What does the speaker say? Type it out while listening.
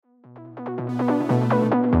Welcome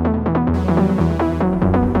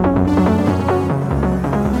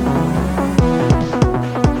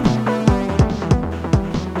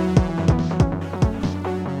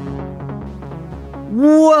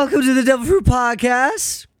to the Devil Fruit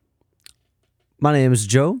Podcast. My name is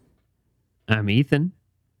Joe. I'm Ethan.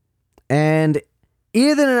 And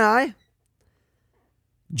Ethan and I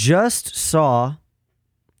just saw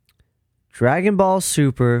Dragon Ball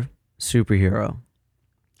Super Superhero.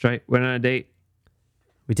 That's right. Went on a date.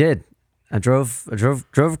 We did. I drove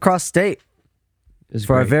across state It was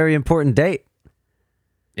for a great. very important date.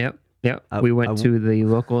 Yep. We went to the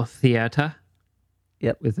local theater.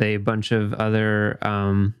 Yep. With a bunch of other.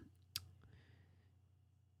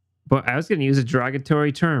 But I was going to use a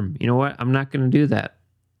derogatory term. You know what? I'm not going to do that.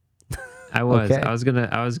 I was. Okay. I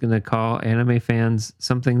was gonna call anime fans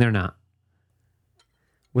something they're not.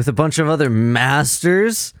 With a bunch of other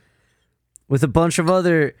masters. With a bunch of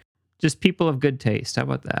other... Just people of good taste. How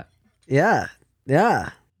about that? Yeah.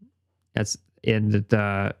 It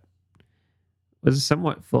was a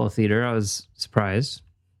somewhat full theater. I was surprised.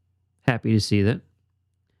 Happy to see that.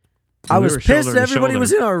 I We was were pissed shoulder that to everybody shoulder.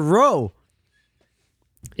 was in our row.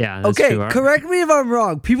 Yeah. That's Okay, true. correct me if I'm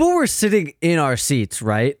wrong. People were sitting in our seats,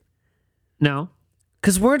 right? No.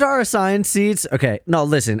 Because weren't our assigned seats? Okay, no,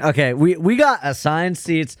 listen. Okay, we got assigned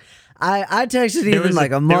seats. I texted There even was like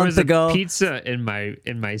a there month was ago. Pizza in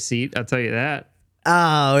my seat. I'll tell you that.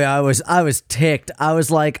 Oh yeah, I was ticked. I was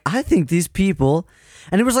like, I think these people,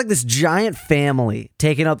 and it was like this giant family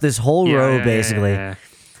taking up this whole row basically. Yeah.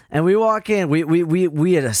 And we walk in.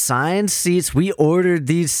 We had assigned seats. We ordered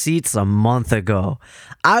these seats a month ago.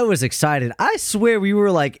 I was excited. I swear we were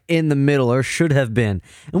like in the middle, or should have been,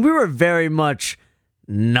 and we were very much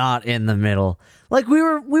not in the middle. Like we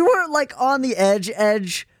were like on the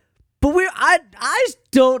edge, but I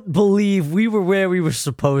don't believe we were where we were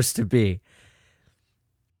supposed to be.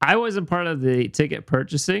 I wasn't part of the ticket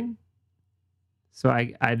purchasing, so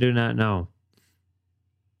I do not know.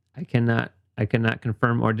 I cannot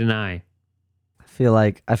confirm or deny. I feel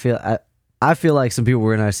like some people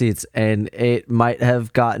were in our seats, and it might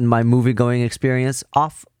have gotten my movie going experience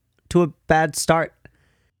off to a bad start.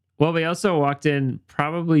 Well, we also walked in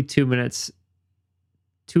probably 2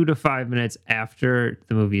 to 5 minutes after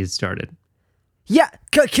the movie had started. Yeah,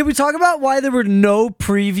 can we talk about why there were no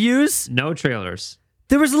previews? No trailers.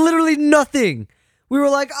 There was literally nothing. We were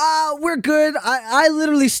like, we're good. I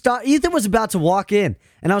literally stopped. Ethan was about to walk in,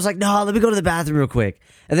 and I was like, no, let me go to the bathroom real quick.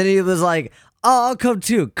 And then he was like, oh, I'll come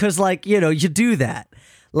too, because, like, you know, you do that.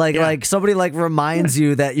 Like somebody, like, reminds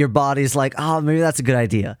you that your body's like, oh, maybe that's a good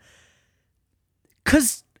idea.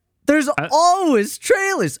 Because there's always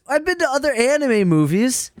trailers. I've been to other anime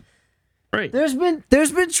movies. Right. There's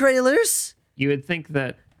been trailers. You would think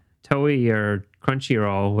that Toei or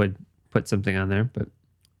Crunchyroll would put something on there, but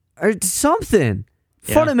Or something.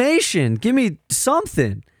 Yeah. Funimation, give me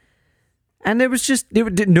something. And there was just,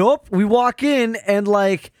 nope. We walk in and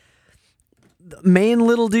like, the main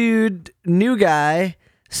little dude, new guy,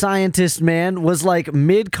 scientist man, was like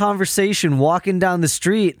mid-conversation walking down the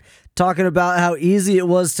street talking about how easy it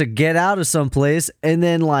was to get out of someplace. And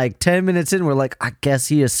then like 10 minutes in, we're like, I guess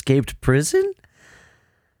he escaped prison?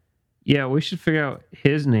 yeah, we should figure out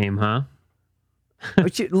his name, huh?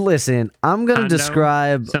 Listen, I'm going to Hondo?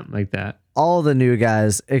 describe Something like that. all the new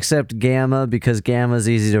guys except Gamma, because Gamma's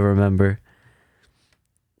easy to remember.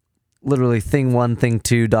 Literally thing 1, thing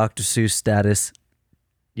 2, Dr. Seuss status.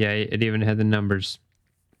 Yeah, it even had the numbers.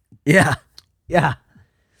 Yeah.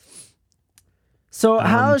 So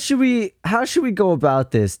how should we go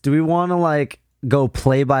about this? Do we want to like go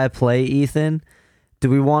play by play, Ethan? Do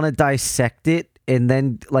we want to dissect it, and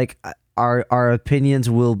then like our opinions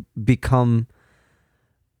will become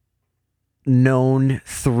known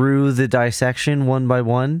through the dissection one by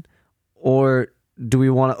one? Or do we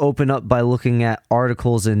want to open up by looking at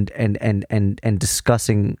articles and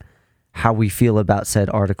discussing how we feel about said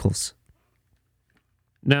articles?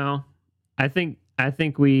 No, I think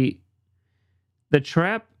the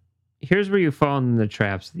trap. Here's where you fall in the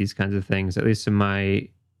traps of these kinds of things, at least in my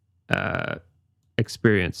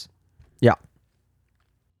experience. Yeah.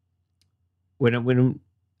 When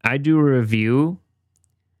I do a review,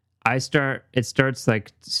 it starts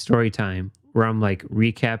like story time, where I'm like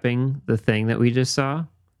recapping the thing that we just saw.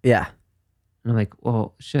 Yeah. And I'm like,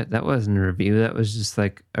 well, shit, that wasn't a review. That was just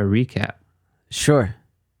like a recap. Sure.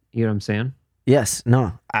 You know what I'm saying? Yes.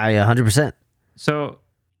 No. I 100%. So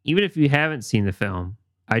even if you haven't seen the film,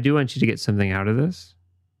 I do want you to get something out of this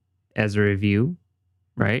as a review,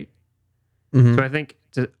 right? Mhm. So I think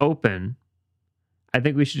to open, I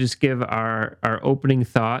think we should just give our opening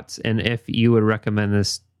thoughts, and if you would recommend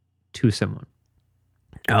this to someone.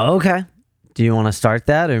 Oh, okay. Do you want to start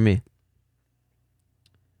that or me?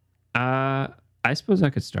 I suppose I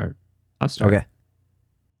could start. I'll start. Okay.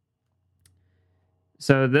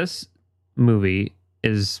 So this movie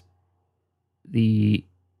is the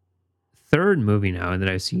third movie now that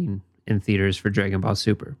I've seen in theaters for Dragon Ball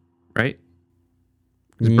Super, right?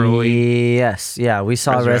 'Cause Broly, Yes. Yeah, we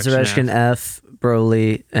saw Resurrection Resurrection F,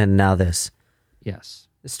 Broly, and now this. yes.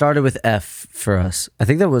 It started with F for us. I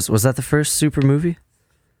think that was that the first Super movie?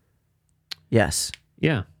 Yes.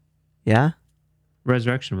 Yeah. Yeah?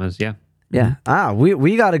 Resurrection was, yeah. Yeah. Ah,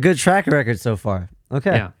 we got a good track record so far.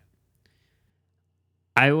 Okay. Yeah.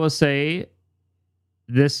 I will say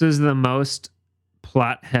this is the most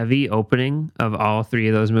plot heavy opening of all three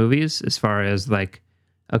of those movies, as far as like,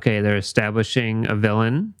 okay, they're establishing a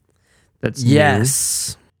villain that's new.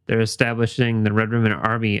 Yes. They're establishing the Red Ribbon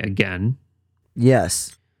Army again.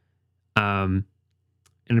 Yes. And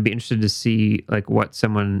I'd be interested to see like what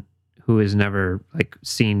someone who has never like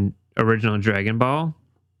seen original Dragon Ball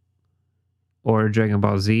or Dragon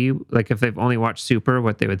Ball Z, like if they've only watched Super,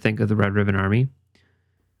 what they would think of the Red Ribbon Army.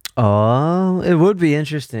 Oh, it would be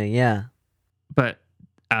interesting. Yeah. But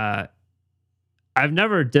I've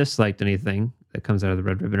never disliked anything that comes out of the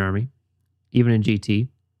Red Ribbon Army, even in GT.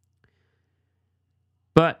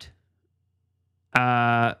 But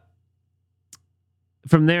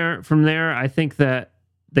from there, I think that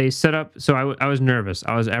they set up. So I was nervous.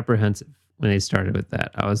 I was apprehensive when they started with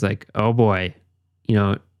that. I was like, oh boy,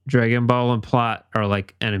 Dragon Ball and plot are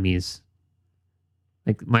like enemies.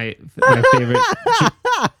 Like my favorite.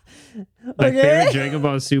 My favorite Dragon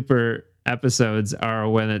Ball Super episodes are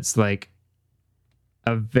when it's like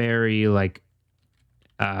a very like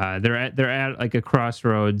they're at like a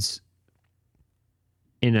crossroads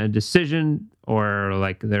in a decision, or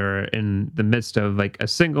like they're in the midst of like a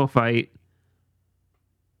single fight,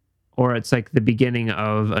 or it's like the beginning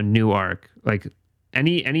of a new arc. Like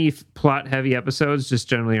any plot heavy episodes just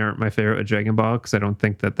generally aren't my favorite with Dragon Ball, because I don't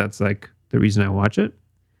think that that's like the reason I watch it.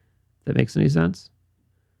 If that makes any sense.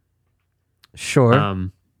 Sure.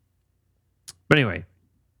 But anyway,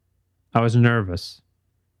 I was nervous.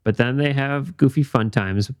 But then they have Goofy Fun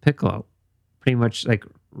Times with Piccolo pretty much like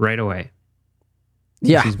right away.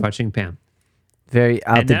 Yeah. She's watching Pam. Very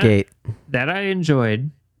out And the gate. That I enjoyed.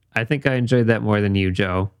 I think I enjoyed that more than you,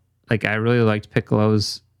 Joe. Like I really liked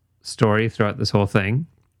Piccolo's story throughout this whole thing.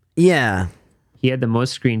 Yeah. He had the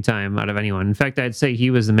most screen time out of anyone. In fact, I'd say he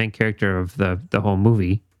was the main character of the whole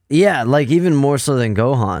movie. Yeah, like even more so than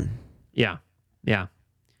Gohan. Yeah. Yeah.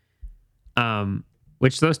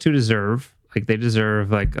 Which those two deserve. Like they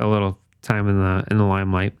deserve like a little time in the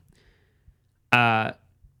limelight.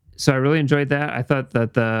 So I really enjoyed that. I thought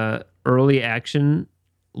that the early action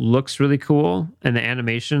looks really cool, and the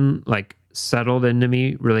animation like settled into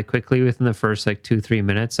me really quickly within the first like 2-3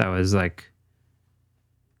 minutes. I was like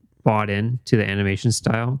bought in to the animation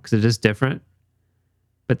style because it is different.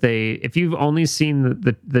 But if you've only seen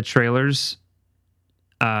the trailers,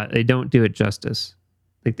 they don't do it justice.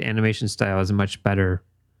 Like the animation style is much better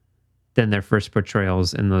than their first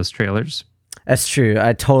portrayals in those trailers. That's true.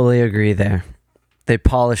 I totally agree there. They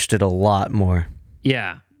polished it a lot more.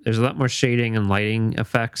 Yeah, there's a lot more shading and lighting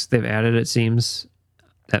effects they've added, it seems,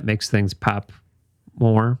 that makes things pop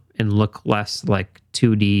more and look less like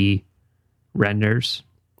 2D renders.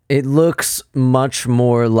 It looks much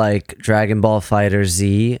more like Dragon Ball Fighter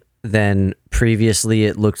Z than previously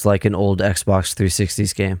it looked like an old Xbox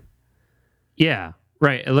 360's game. Yeah,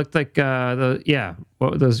 right. It looked like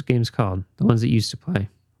what were those games called? The ones that you used to play.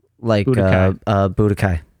 Like Budokai.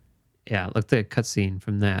 Budokai. Yeah, it looked like a cutscene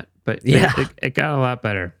from that. But Yeah. it got a lot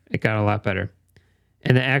better. It got a lot better.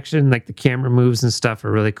 And the action, like the camera moves and stuff,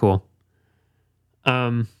 are really cool.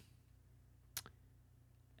 I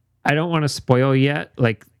don't want to spoil yet,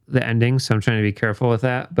 like the ending, so I'm trying to be careful with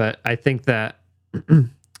that. But I think that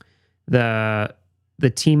the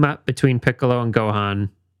team up between Piccolo and Gohan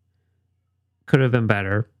could have been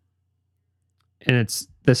better. And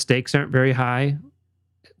the stakes aren't very high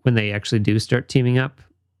when they actually do start teaming up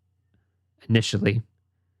initially.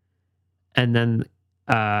 And then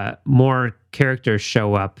more characters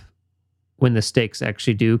show up when the stakes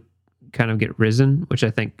actually do kind of get risen, which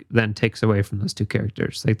I think then takes away from those two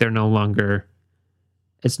characters. Like it's no longer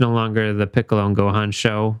the Piccolo and Gohan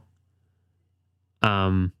show.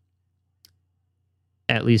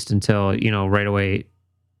 At least until, right away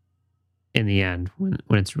in the end when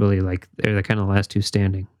it's really like they're the kind of last two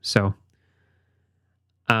standing. So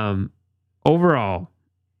overall,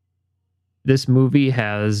 this movie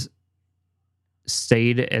has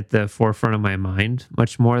stayed at the forefront of my mind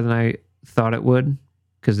much more than I thought it would,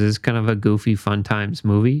 because it is kind of a goofy fun times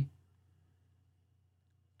movie.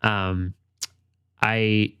 Um,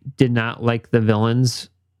 I did not like the villains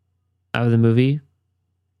of the movie,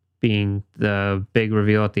 being the big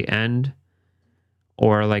reveal at the end,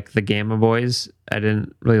 or like the Gamma Boys. I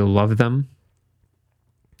didn't really love them.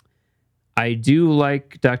 I do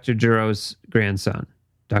like Dr. Jiro's grandson,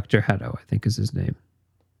 Dr. Hedo, I think is his name.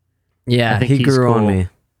 Yeah, I think he he's grew on cool. me.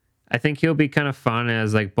 I think he'll be kind of fun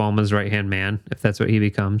as like Bulma's right hand man, if that's what he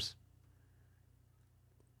becomes.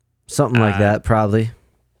 Something like that, probably.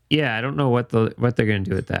 Yeah, I don't know what they're gonna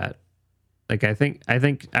do with that. Like, I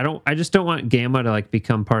just don't want Gamma to like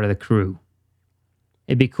become part of the crew.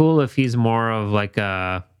 It'd be cool if he's more of like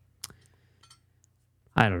a,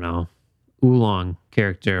 I don't know, oolong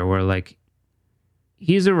character where like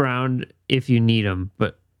he's around if you need him,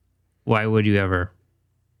 but why would you ever?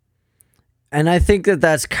 And I think that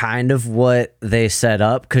that's kind of what they set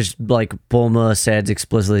up, because like Bulma said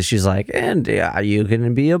explicitly, she's like, and you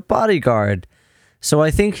can be a bodyguard. So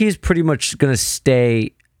I think he's pretty much going to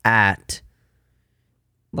stay at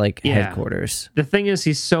like headquarters. The thing is,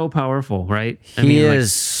 he's so powerful, right? He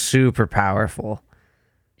is super powerful.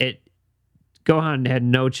 Gohan had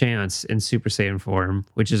no chance in Super Saiyan form,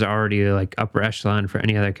 which is already like upper echelon for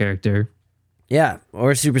any other character. Yeah,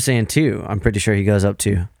 or Super Saiyan 2, I'm pretty sure he goes up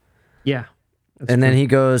to. Yeah. And then he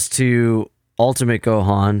goes to Ultimate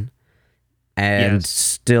Gohan and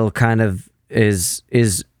still kind of is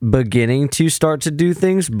beginning to start to do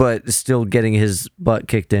things, but still getting his butt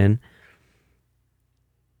kicked in.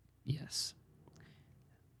 Yes.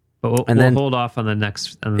 But we'll hold off on the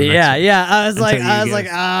next. Yeah. I was like,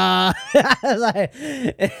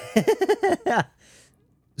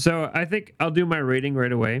 So I think I'll do my rating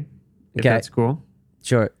right away, if Okay. that's cool.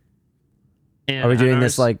 Sure. And Are we doing on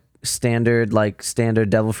this ours- standard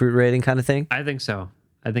devil fruit rating kind of thing? I think so.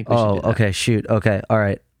 I think we should do that. Okay, shoot. Okay, all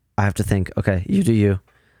right. I have to think. Okay, you do you.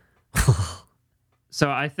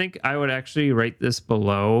 So I think I would actually rate this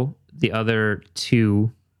below the other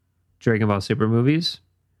two Dragon Ball Super movies.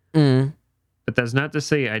 Mm. But that's not to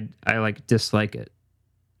say I like dislike it.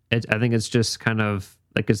 I think it's just kind of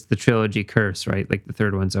like it's the trilogy curse, right? Like the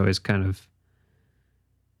third one's always kind of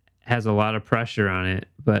has a lot of pressure on it,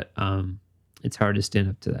 but it's hard to stand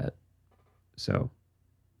up to that. So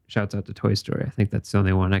shouts out to Toy Story. I think that's the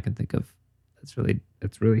only one I can think of that's really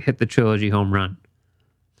hit the trilogy home run.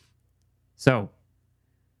 So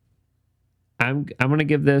I'm gonna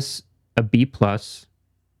give this a B plus.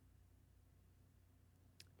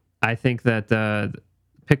 I think that the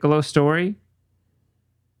Piccolo story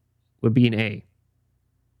would be an A.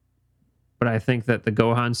 But I think that the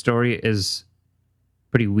Gohan story is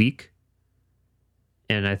pretty weak.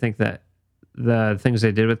 And I think that the things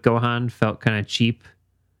they did with Gohan felt kind of cheap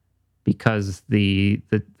because the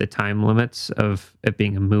time limits of it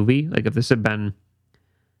being a movie. Like if this had been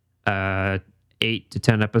 8 to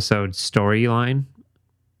 10 episode storyline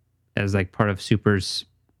as like part of Super's,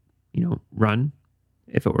 run,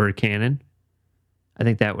 if it were canon, I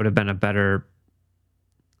think that would have been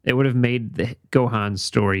it would have made the Gohan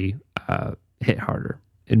story hit harder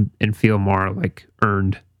and feel more like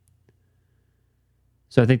earned.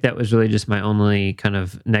 So I think that was really just my only kind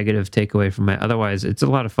of negative takeaway from it. Otherwise, it's a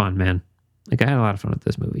lot of fun, man. Like I had a lot of fun with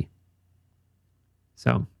this movie.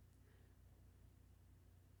 So,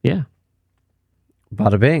 yeah.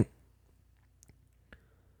 Bada bing.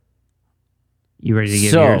 You ready to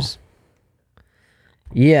give yours?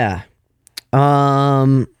 Yeah.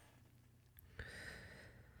 I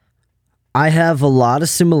have a lot of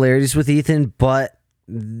similarities with Ethan, but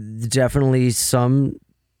definitely some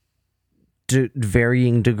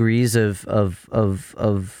varying degrees of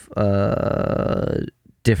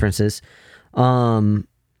differences. I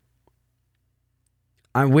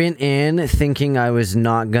went in thinking I was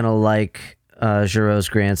not gonna like Jiro's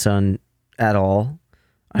grandson at all.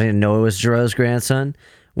 I didn't know it was Jiro's grandson.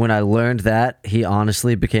 When I learned that, he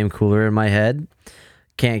honestly became cooler in my head.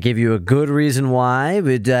 Can't give you a good reason why,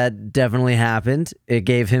 but that definitely happened. It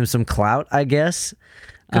gave him some clout, I guess.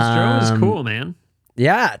 Because Jiro is cool, man.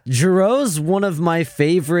 Yeah, Jiro's one of my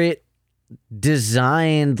favorite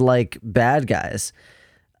designed like bad guys.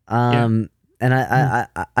 And I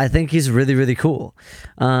think he's really, really cool.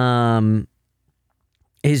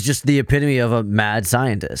 He's just the epitome of a mad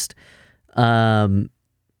scientist.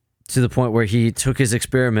 To the point where he took his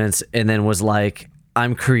experiments and then was like,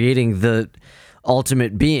 I'm creating the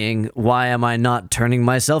ultimate being. Why am I not turning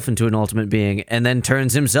myself into an ultimate being? And then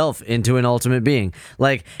turns himself into an ultimate being.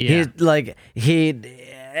 Anyway,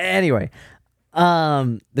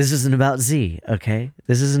 this isn't about Z, okay?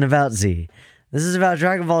 This isn't about Z. This is about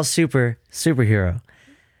Dragon Ball Superhero.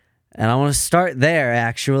 And I want to start there,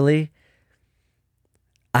 actually.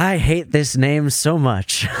 I hate this name so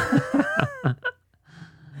much.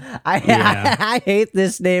 I hate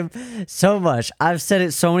this name so much. I've said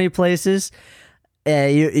it so many places.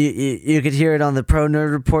 You could hear it on the Pro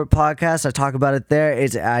Nerd Report podcast. I talk about it there.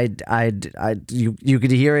 You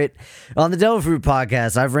could hear it on the Devil Fruit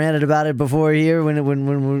podcast. I've ranted about it before here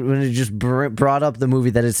when it just brought up the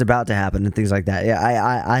movie that it's about to happen and things like that.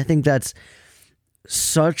 Yeah, I think that's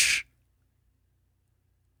such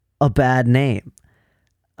a bad name.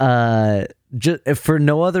 Just for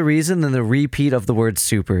no other reason than the repeat of the word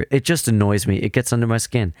super. It just annoys me. It gets under my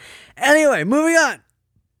skin. Anyway, moving on.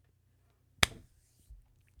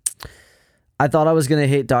 I thought I was going to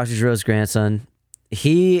hate Dr. Giro's grandson.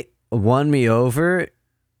 He won me over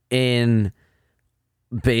in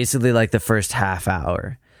basically like the first half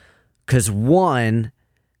hour. Because one,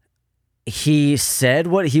 he said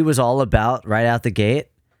what he was all about right out the gate.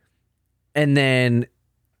 And then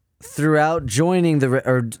throughout deciding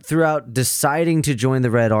to join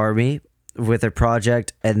the Red Army with a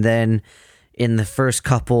project, and then in the first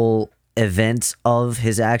couple events of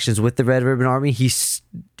his actions with the Red Ribbon Army, he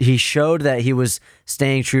showed that he was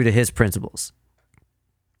staying true to his principles,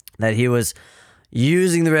 that he was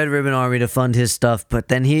using the Red Ribbon Army to fund his stuff, but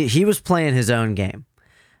then he was playing his own game.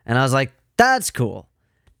 And I was like, that's cool.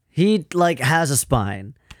 He like has a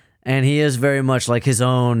spine, and he is very much like his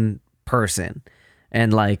own person.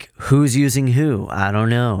 And like, who's using who? I don't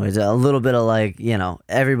know. It's a little bit of like,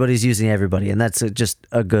 everybody's using everybody, and that's just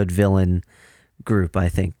a good villain group, I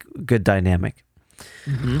think. Good dynamic.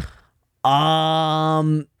 Mm-hmm.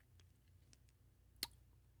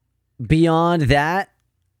 Beyond that,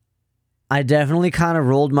 I definitely kind of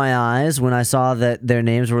rolled my eyes when I saw that their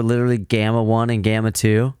names were literally Gamma 1 and Gamma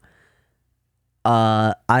 2.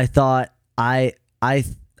 I thought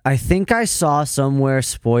I think I saw somewhere,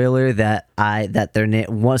 spoiler, that their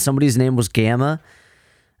name, somebody's name was Gamma,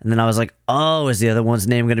 and then I was like, oh, is the other one's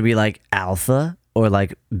name going to be like Alpha or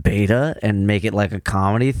like Beta and make it like a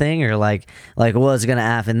comedy thing, or like what's going to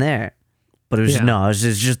happen there? But it was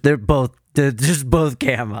just they're just both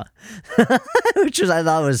Gamma, which I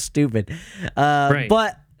thought was stupid. Right.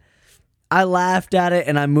 But I laughed at it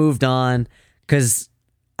and I moved on because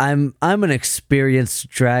I'm an experienced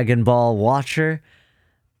Dragon Ball watcher.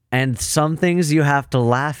 And some things you have to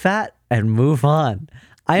laugh at and move on.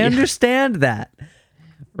 I understand that.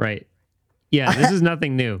 Right. Yeah, this is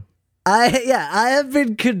nothing new. I have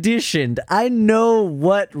been conditioned. I know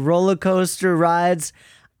what roller coaster rides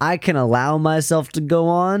I can allow myself to go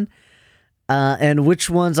on, and which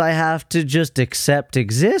ones I have to just accept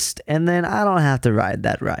exist, and then I don't have to ride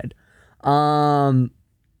that ride. But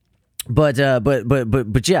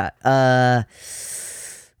yeah.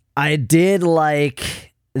 I did like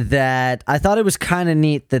that. I thought it was kind of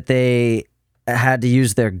neat that they had to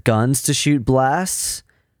use their guns to shoot blasts.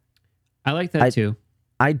 I like that too.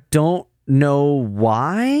 I don't know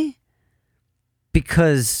why,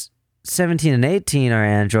 because 17 and 18 are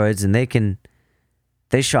androids and they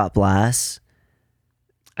shot blasts.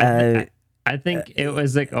 I think it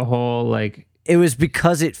was like a whole like, it was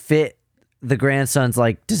because it fit the grandson's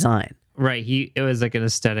like design. Right. It was like an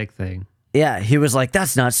aesthetic thing. Yeah, he was like,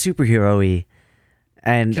 that's not superhero-y.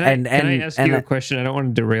 And can I ask you a question? I don't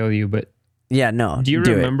want to derail you, but yeah, no. Do you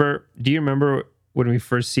remember when we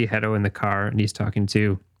first see Hedo in the car and he's talking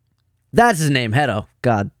to? That's his name, Hedo.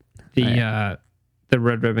 God. The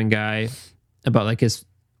Red Ribbon guy about like his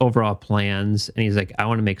overall plans, and he's like, I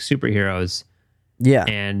want to make superheroes. Yeah.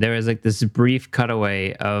 And there was like this brief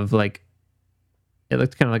cutaway of like, it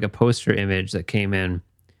looked kind of like a poster image that came in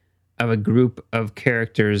of a group of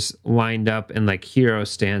characters lined up in like hero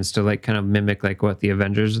stands to like kind of mimic like what the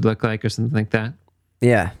Avengers would look like or something like that.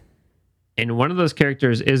 Yeah. And one of those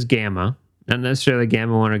characters is Gamma, not necessarily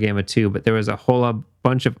Gamma 1 or Gamma 2, but there was a whole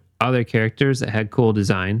bunch of other characters that had cool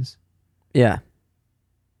designs. Yeah.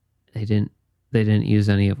 They didn't use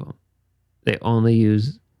any of them. They only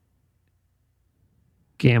use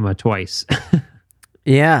Gamma twice.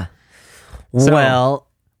 Yeah. So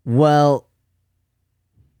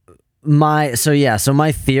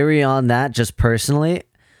my theory on that, just personally,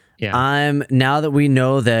 now that we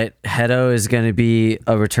know that Hedo is going to be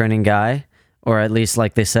a returning guy, or at least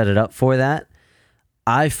like they set it up for that,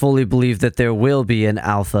 I fully believe that there will be an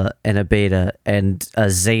Alpha and a Beta and a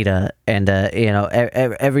Zeta and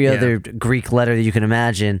every other Greek letter that you can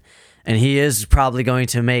imagine, and he is probably going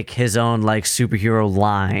to make his own like superhero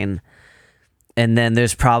line. And then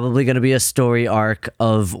there's probably going to be a story arc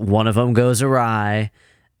of one of them goes awry,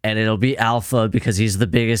 and it'll be Alpha because he's the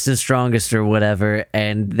biggest and strongest or whatever,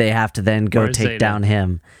 and they have to then go take down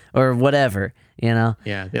him or whatever, Yeah,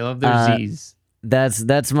 they love their Z's.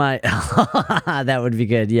 That's my that would be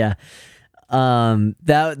good. Yeah.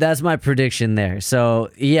 That's my prediction there. So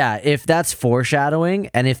yeah, if that's foreshadowing,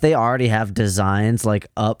 and if they already have designs like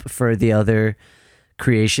up for the other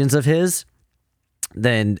creations of his,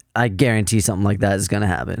 then I guarantee something like that is gonna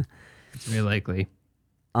happen. It's very likely.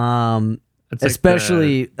 It's like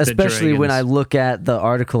especially when dragons. I look at the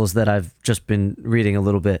articles that I've just been reading a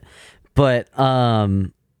little bit. But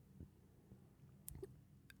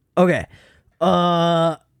okay.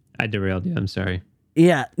 I derailed you. I'm sorry.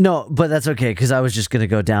 Yeah, no, but that's okay because I was just gonna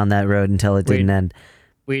go down that road until it didn't end.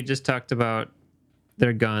 We just talked about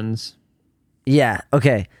their guns. Yeah,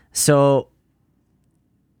 okay. So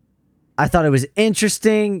I thought it was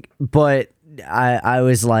interesting, but I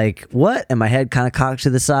was like, what? And my head kind of cocked to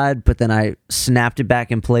the side, but then I snapped it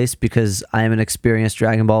back in place because I am an experienced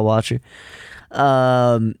Dragon Ball watcher.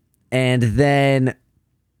 And then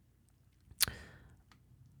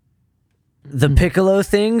the Piccolo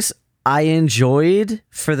things I enjoyed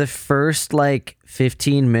for the first like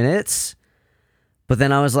 15 minutes, but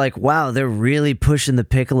then I was like, wow, they're really pushing the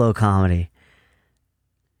Piccolo comedy.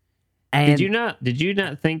 And Did you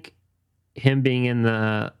not think him being in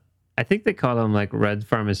the, I think they call them like Red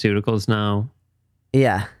Pharmaceuticals now,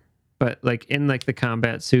 yeah. but like in like the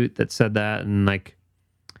combat suit that said that, and like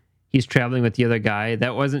he's traveling with the other guy,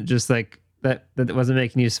 that wasn't just like that wasn't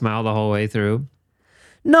making you smile the whole way through.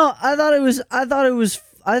 No, I thought it was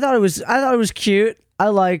cute. I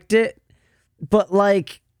liked it. But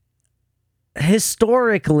like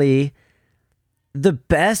historically, the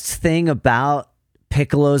best thing about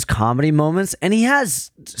Piccolo's comedy moments, and he has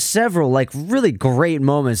several like really great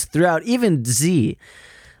moments throughout even Z,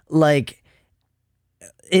 like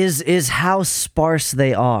is how sparse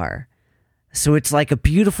they are. So it's like a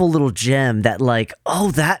beautiful little gem that like,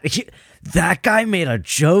 oh, that guy made a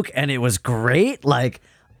joke and it was great. Like,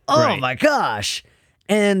 oh Right. my gosh.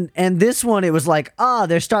 And this one, it was like,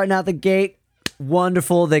 they're starting out the gate.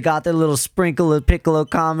 Wonderful. They got their little sprinkle of Piccolo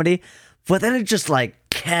comedy, but then it just like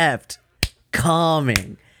kept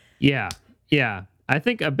coming. Yeah. I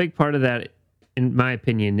think a big part of that, in my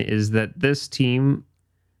opinion, is that this team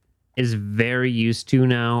is very used to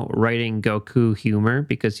now writing Goku humor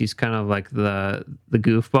because he's kind of like the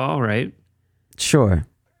goofball, right? Sure.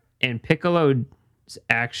 And Piccolo's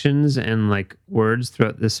actions and like words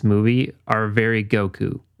throughout this movie are very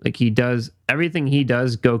Goku. Like he does everything he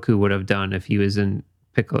does, Goku would have done if he was in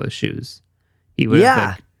Piccolo's shoes. He would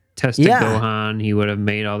have like tested Gohan. He would have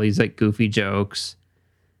made all these like goofy jokes.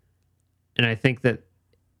 And I think that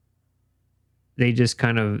they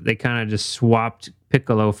kind of just swapped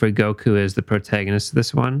Piccolo for Goku as the protagonist of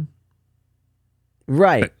this one.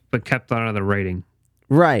 Right. But kept out of the writing.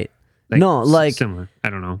 Right. Like, no, like similar. I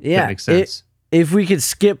don't know. Yeah, That makes sense. If we could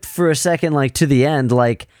skip for a second, like to the end,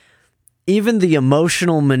 like even the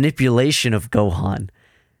emotional manipulation of Gohan.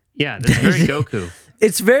 Yeah, that's very Goku.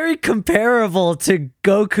 It's very comparable to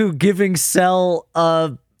Goku giving Cell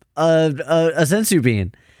a sensu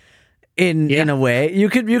bean in a way. You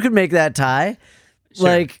could make that tie.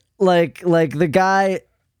 Sure. Like the guy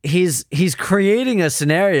he's creating a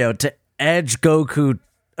scenario to edge Goku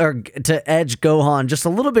or to edge Gohan just a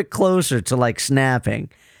little bit closer to like snapping.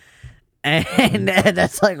 And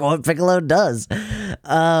that's like what Piccolo does.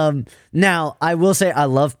 Now I will say I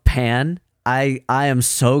love Pan. I am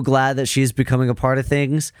so glad that she's becoming a part of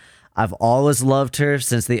things. I've always loved her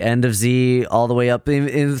since the end of Z all the way up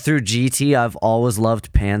in through GT. I've always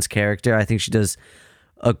loved Pan's character. I think she does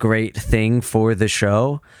a great thing for the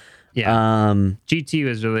show. Yeah. GT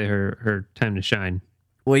was really her time to shine.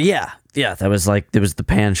 Well, yeah, that was like it was the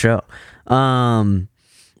Pan show. But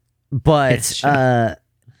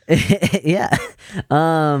yeah.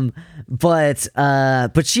 But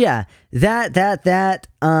yeah, that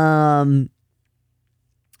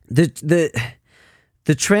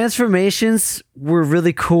the transformations were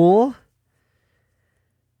really cool.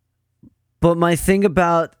 But my thing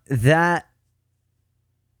about that,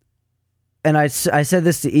 and I said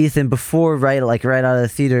this to Ethan before, right? Like right out of the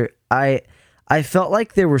theater, I felt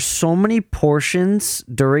like there were so many portions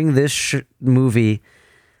during this movie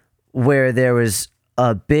where there was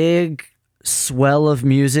a big swell of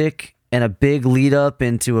music and a big lead up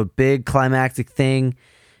into a big climactic thing,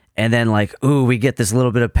 and then like, ooh, we get this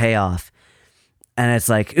little bit of payoff, and it's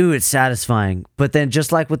like, ooh, it's satisfying. But then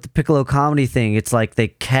just like with the Piccolo comedy thing, it's like they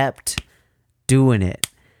kept doing it,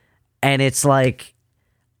 and it's like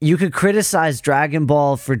you could criticize Dragon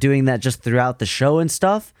Ball for doing that just throughout the show and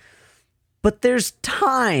stuff, but there's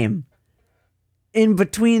time in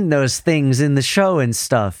between those things in the show and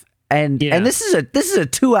stuff. And this is a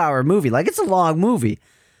 2-hour movie. Like, it's a long movie.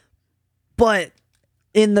 But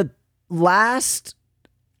in the last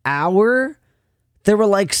hour, there were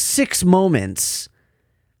like 6 moments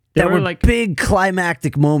They that were were like big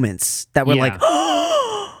climactic moments that were like,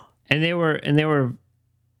 and they were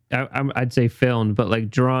I'd say filmed, but like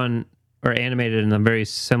drawn or animated in a very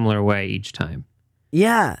similar way each time.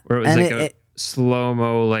 yeah. Where it was And like a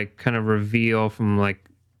slow-mo like kind of reveal from like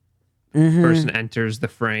mhm. person enters the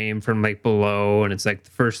frame from like below, and it's like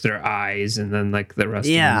first their eyes and then like the rest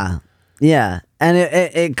of them. Yeah. And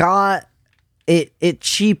it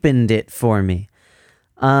cheapened it for me.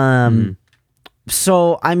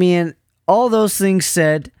 So I mean, all those things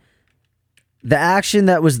said, the action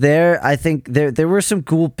that was there, I think there were some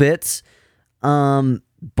cool bits.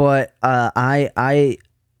 But I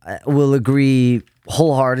will agree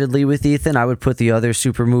wholeheartedly with Ethan. I would put the other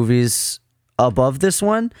super movies above this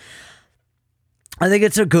one. I think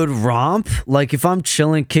it's a good romp. Like, if I'm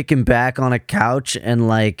chilling, kicking back on a couch, and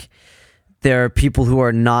like there are people who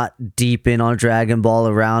are not deep in on Dragon Ball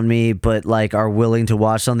around me, but like are willing to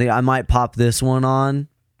watch something, I might pop this one on.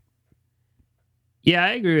 Yeah, I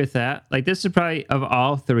agree with that. Like, this is probably, of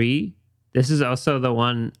all three, this is also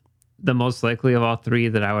the most likely of all three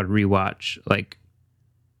that I would rewatch. Like,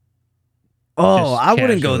 Oh, just I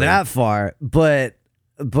wouldn't go casually. that far, but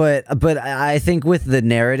I think with the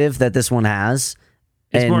narrative that this one has,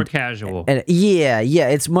 It's and more casual. and yeah,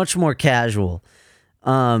 it's much more casual.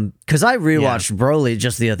 Because I rewatched Broly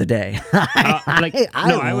just the other day. I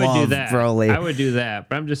would do love that. Broly. I would do that.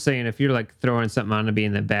 But I'm just saying, if you're like throwing something on to be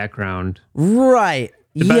in the background, Right.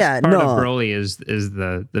 the best Yeah, part no. of Broly is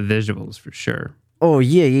the visuals for sure. Oh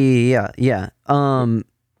yeah.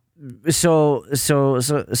 So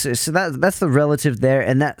that's the relative there,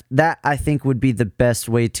 and that I think would be the best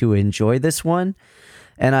way to enjoy this one.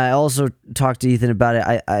 And I also talked to Ethan about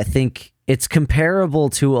it. I think it's comparable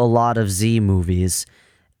to a lot of Z movies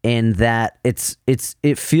in that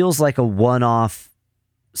it feels like a one-off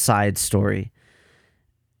side story,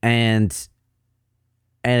 and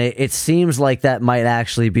it seems like that might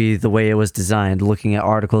actually be the way it was designed, looking at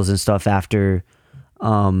articles and stuff after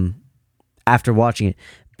watching it.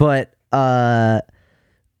 But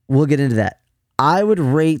we'll get into that. I would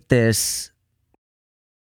rate this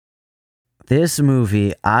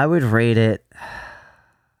movie, I would rate it,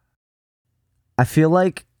 I feel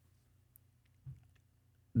like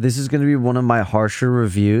this is going to be one of my harsher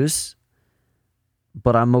reviews,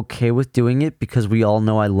 but I'm okay with doing it because we all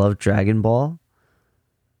know I love Dragon Ball.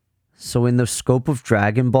 So in the scope of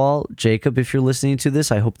Dragon Ball, Jacob, if you're listening to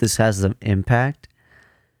this, I hope this has an impact.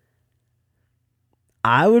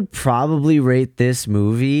 I would probably rate this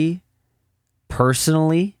movie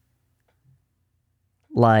personally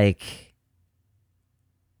like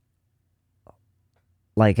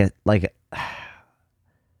a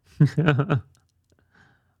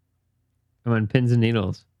I'm on pins and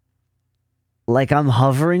needles. like I'm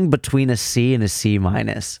hovering between a C and a C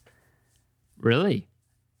minus. Really?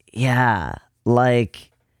 Yeah, like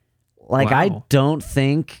I Wow. don't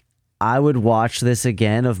think I would watch this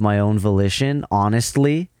again of my own volition,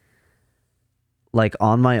 honestly. Like,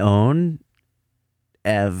 on my own,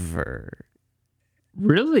 ever.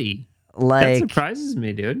 Really? That Like, surprises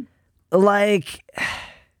me, dude.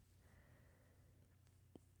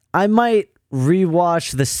 I might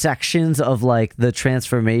rewatch the sections of like the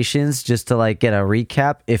transformations just to like get a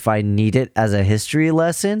recap if I need it as a history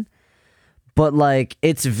lesson. But like,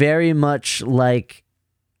 it's very much like,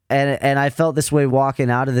 and I felt this way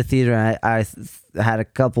walking out of the theater. And I had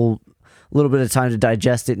little bit of time to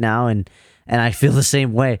digest it now, and I feel the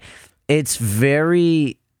same way. It's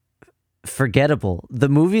very forgettable. The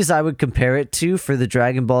movies I would compare it to for the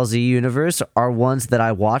Dragon Ball Z universe are ones that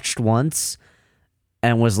I watched once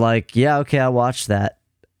and was like, yeah, okay, I watched that,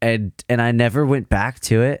 and I never went back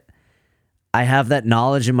to it. I have that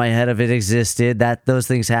knowledge in my head of it existed, that those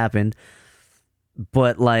things happened,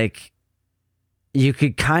 but like, you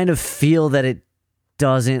could kind of feel that it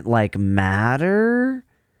doesn't like matter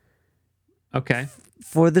Okay.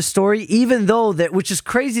 for the story, even though that, which is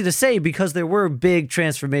crazy to say because there were big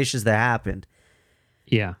transformations that happened.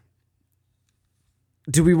 Yeah.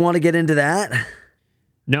 Do we want to get into that?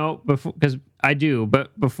 No, because I do.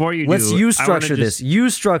 But before you Let's do, you I wanna structure this. You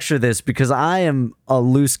structure this because I am a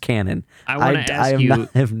loose cannon. I want to ask you: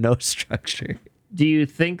 I have no structure. do you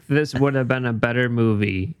think this would have been a better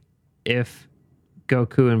movie if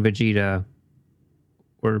Goku and Vegeta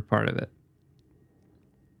were part of it?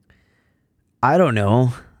 I don't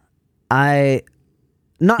know.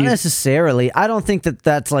 Not You- necessarily. I don't think that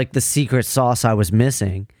that's like the secret sauce I was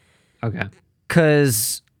missing. Okay.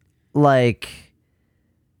 Because, like,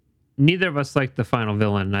 Neither of us liked the final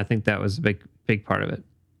villain, and I think that was a big part of it.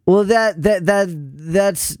 Well, that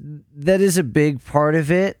is a big part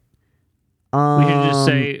of it. We should just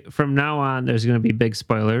say from now on, there's going to be big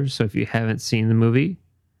spoilers. So if you haven't seen the movie,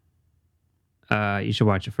 you should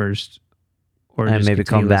watch it first, or and just maybe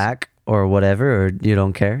come back or whatever, or you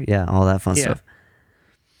don't care. Yeah, all that fun stuff.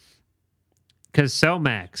 Because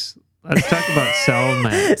Cellmax. Let's talk about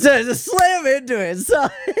Cellmax. So just slam into it. So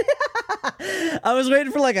I was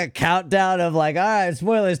waiting for like a countdown of like, all right,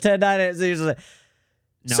 spoilers, 10, 9, 8. So, like,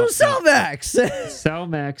 so Cellmax.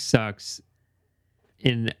 Cellmax sucks,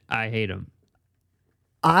 and I hate him.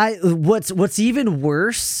 What's even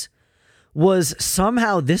worse was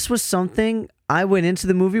somehow this was something I went into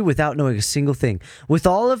the movie without knowing a single thing. With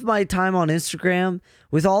all of my time on Instagram,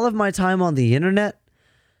 with all of my time on the internet,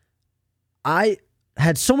 I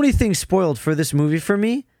had so many things spoiled for this movie for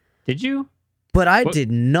me. Did you? But I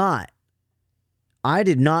did not. I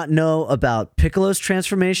did not know about Piccolo's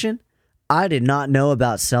transformation. I did not know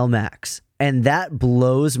about Cellmax. And that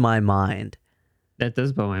blows my mind. That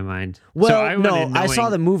does blow my mind. Well, I saw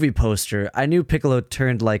the movie poster. I knew Piccolo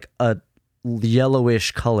turned like a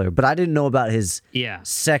yellowish color, but I didn't know about his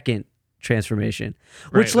second transformation.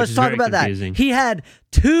 Which let's talk about confusing. That. He had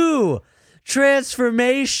 2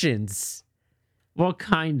 transformations. Well,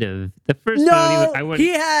 kind of. The first one, he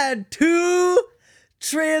had 2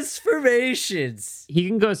 transformations. He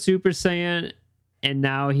can go Super Saiyan, and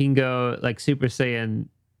now he can go like Super Saiyan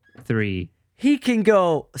 3. He can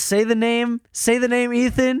go, say the name,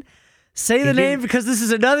 Ethan. Say the name, because this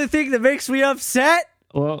is another thing that makes me upset.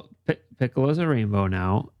 Well, Piccolo's a rainbow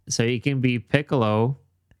now, so he can be Piccolo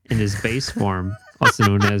in his base form, also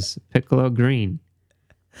known as Piccolo Green.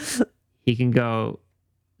 He can go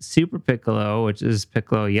Super Piccolo, which is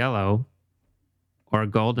Piccolo Yellow, or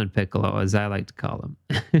Golden Piccolo, as I like to call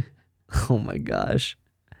him. Oh my gosh.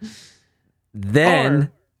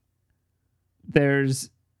 Then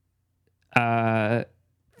there's the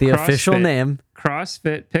official name,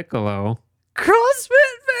 CrossFit Piccolo. CrossFit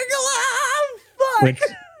Piccolo! Fuck! Which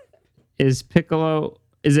is Piccolo.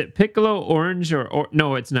 Is it Piccolo Orange or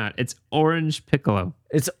no, it's not. It's Orange Piccolo.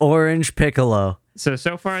 It's Orange Piccolo.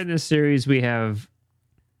 So far in this series, we have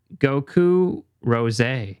Goku Rose,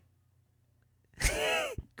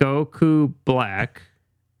 Goku Black.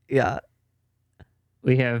 Yeah.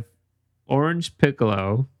 We have Orange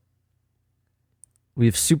Piccolo. We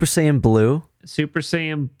have Super Saiyan Blue. Super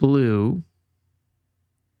Saiyan Blue.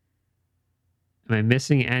 Am I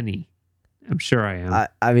missing any? I'm sure I am.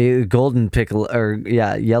 I mean, Golden Piccolo, or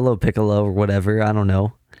Yellow Piccolo, or whatever. I don't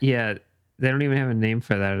know. Yeah, they don't even have a name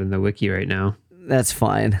for that in the wiki right now. That's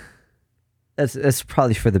fine. That's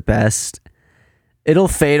probably for the best. It'll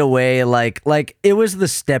fade away like it was the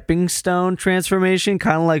stepping stone transformation,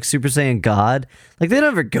 kind of like Super Saiyan God. Like they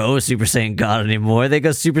never go Super Saiyan God anymore. They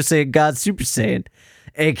go Super Saiyan God Super Saiyan,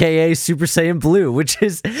 aka Super Saiyan Blue, which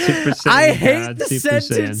is Super Saiyan I hate God, the Super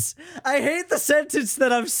sentence. Saiyan. I hate the sentence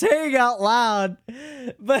that I'm saying out loud.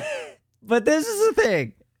 But this is the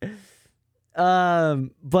thing.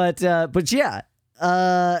 But yeah.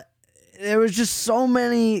 There was just so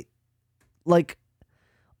many like,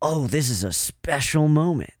 oh, this is a special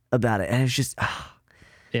moment about it. And it's just,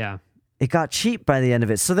 yeah, it got cheap by the end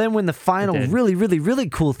of it. So then when the final really, really, really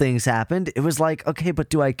cool things happened, it was like, okay, but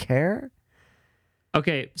do I care?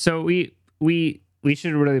 Okay, so we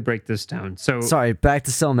should really break this down. So sorry, back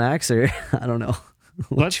to Cellmax, or I don't know.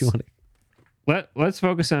 Let's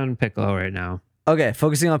focus on Piccolo right now. Okay,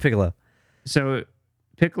 focusing on Piccolo. So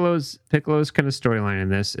Piccolo's kind of storyline in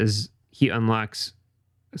this is he unlocks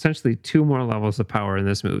essentially 2 more levels of power in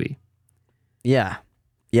this movie. Yeah.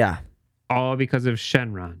 All because of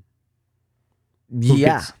Shenron.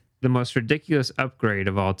 Yeah. The most ridiculous upgrade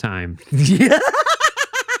of all time. Yeah.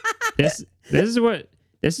 This is what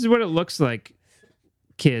it looks like,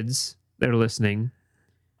 kids that are listening,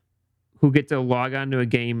 who get to log on to a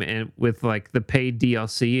game and with like the paid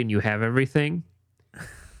DLC and you have everything.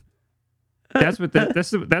 That's what the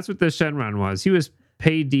Shenron was. He was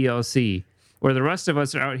paid DLC, where the rest of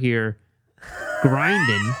us are out here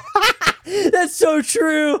grinding. That's so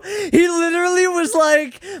true. He literally was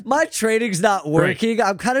like, my training's not working. Right.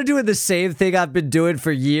 I'm kind of doing the same thing I've been doing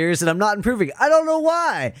for years, and I'm not improving. I don't know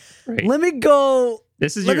why. Right. Let me go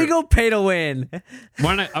pay to win.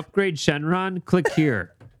 Want to upgrade Shenron? Click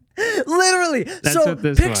here. Literally. That's so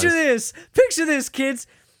picture this, kids.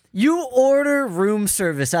 You order room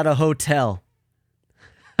service at a hotel.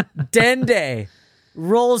 Dende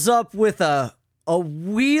rolls up with a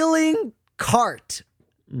wheeling cart.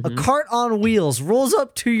 Mm-hmm. A cart on wheels rolls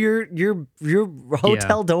up to your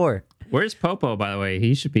hotel door. Where's Popo, by the way?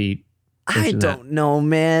 He should be. I don't know,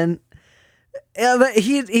 man. Yeah, but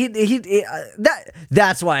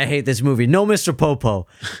that's why I hate this movie. No Mr. Popo.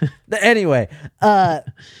 Anyway,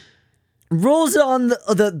 rolls on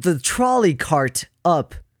the trolley cart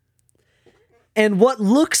up, and what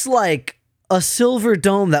looks like a silver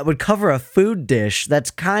dome that would cover a food dish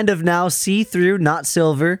that's kind of now see-through, not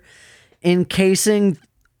silver, encasing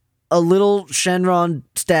a little Shenron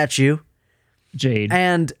statue, Jade.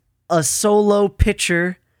 and a solo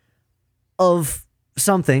pitcher of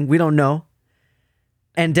something we don't know.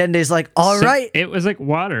 And Dende's like, all right. It was like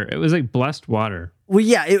water. It was like blessed water. Well,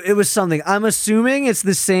 yeah, it was something. I'm assuming it's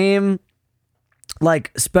the same,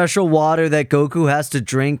 like, special water that Goku has to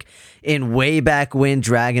drink in way back when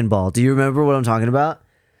Dragon Ball. Do you remember what I'm talking about?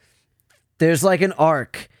 There's like an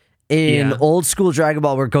arc in old school Dragon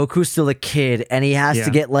Ball where Goku's still a kid and he has to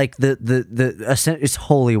get like it's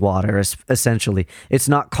holy water, essentially. It's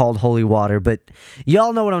not called holy water, but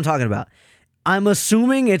y'all know what I'm talking about. I'm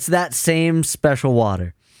assuming it's that same special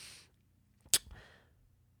water.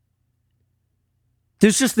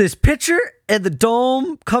 There's just this pitcher and the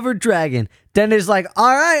dome-covered dragon. Dende's like,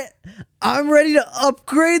 all right, I'm ready to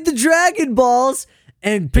upgrade the Dragon Balls.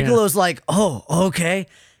 And Piccolo's like, oh, okay.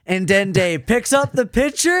 And Dende picks up the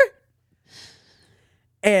pitcher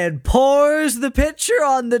and pours the pitcher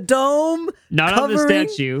on the dome. Not on the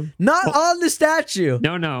statue. Not on the statue.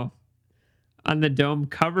 No. On the dome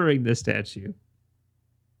covering the statue.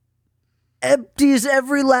 Empties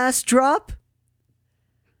every last drop.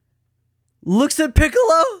 Looks at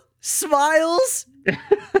Piccolo, smiles,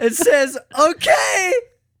 and says, okay,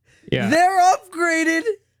 they're upgraded.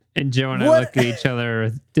 And Joe and I look at each other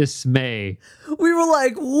with dismay. We were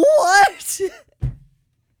like, what?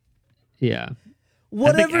 Yeah.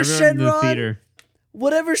 Whatever Shenron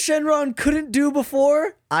couldn't do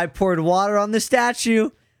before, I poured water on the statue.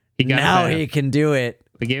 Now he can do it.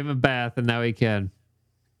 We gave him a bath, and now he can.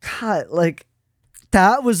 God, like,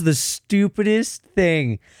 that was the stupidest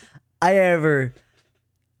thing I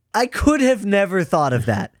could have never thought of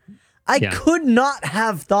that. I could not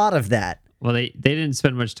have thought of that. Well, they didn't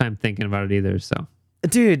spend much time thinking about it either, so.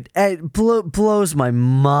 Dude, it blows my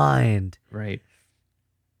mind. Right.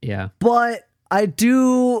 Yeah. But I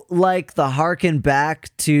do like the harken back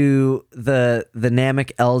to the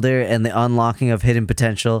Namek Elder and the unlocking of hidden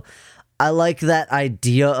potential. I like that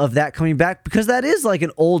idea of that coming back because that is like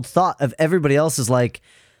an old thought of everybody else is like,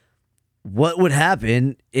 what would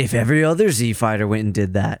happen if every other Z fighter went and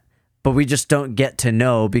did that? But we just don't get to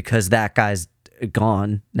know because that guy's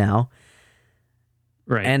gone now.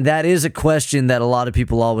 Right. And that is a question that a lot of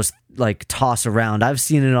people always like toss around. I've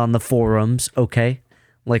seen it on the forums, okay?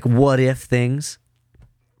 Like what if things.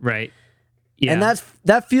 Right. Yeah. And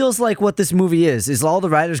that feels like what this movie is all the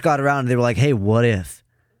writers got around and they were like, hey, what if?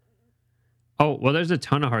 Oh, well, there's a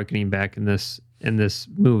ton of harkening back in this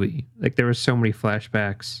movie. Like there were so many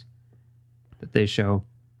flashbacks that they show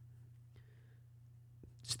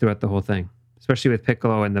just throughout the whole thing, especially with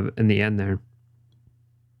Piccolo in the end there.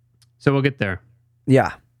 So we'll get there.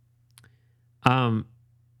 Yeah.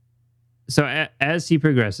 So as he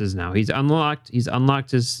progresses now, he's unlocked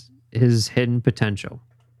his hidden potential.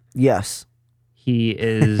 Yes. He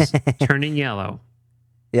is turning yellow.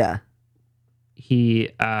 Yeah.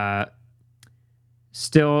 He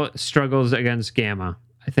still struggles against Gamma.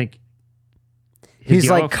 I think he's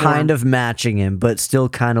like kind of matching him, but still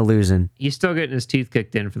kind of losing. He's still getting his teeth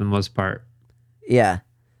kicked in for the most part. Yeah.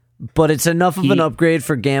 But it's enough of an upgrade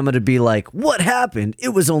for Gamma to be like, what happened? It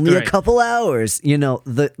was only a couple hours. You know,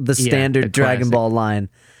 the standard Dragon Ball line.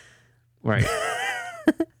 Right.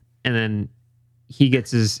 And then he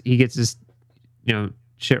gets his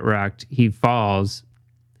shit rocked. He falls.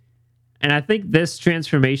 And I think this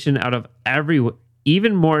transformation out of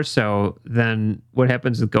even more so than what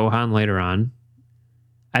happens with Gohan later on,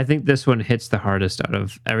 I think this one hits the hardest out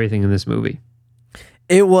of everything in this movie.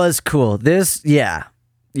 It was cool.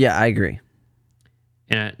 Yeah, I agree.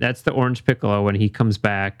 And that's the orange Piccolo. When he comes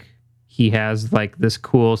back, he has like this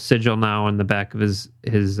cool sigil now on the back of his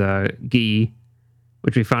gi,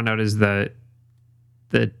 which we found out is the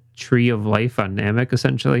tree of life on Namek,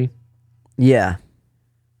 essentially. Yeah.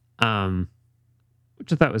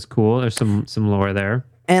 Which I thought was cool. There's some lore there.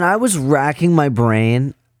 And I was racking my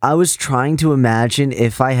brain. I was trying to imagine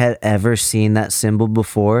if I had ever seen that symbol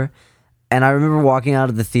before. And I remember walking out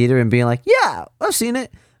of the theater and being like, yeah, I've seen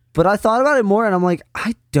it. But I thought about it more and I'm like,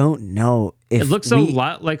 I don't know if it looks a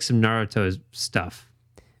lot like some Naruto stuff.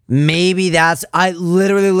 Maybe it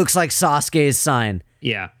literally looks like Sasuke's sign.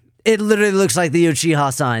 Yeah. It literally looks like the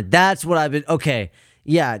Uchiha sign. That's what I've been, okay.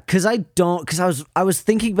 Yeah, because I was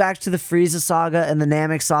thinking back to the Frieza saga and the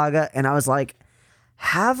Namek saga, and I was like,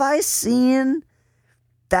 have I seen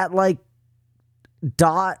that like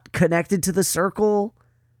dot connected to the circle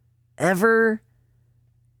ever.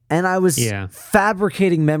 And I was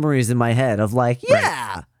fabricating memories in my head of like,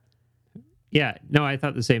 yeah. Right. Yeah, no, I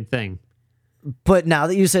thought the same thing. But now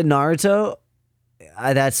that you said Naruto,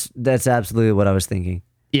 that's absolutely what I was thinking.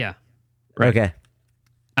 Yeah. Right. Okay.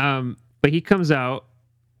 But he comes out.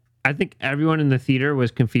 I think everyone in the theater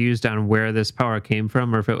was confused on where this power came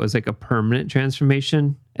from, or if it was like a permanent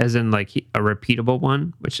transformation, as in like a repeatable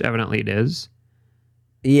one, which evidently it is.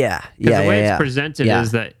 Yeah. Because the way it's presented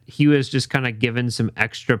is that he was just kind of given some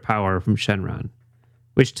extra power from Shenron,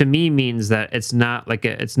 which to me means that it's not like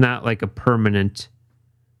a permanent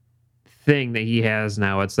thing that he has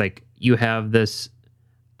now. It's like you have this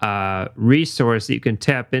resource that you can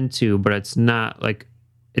tap into, but it's not like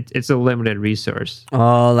it's a limited resource.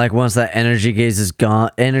 Oh, like once that energy gauge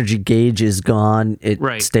is gone,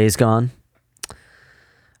 it stays gone.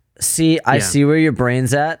 See, I see where your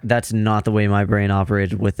brain's at. That's not the way my brain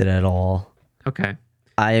operated with it at all. Okay.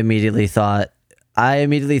 I immediately thought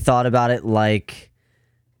about it like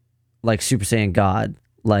Super Saiyan God.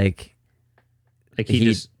 Like he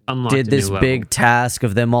just unlocked did this big task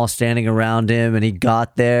of them all standing around him, and he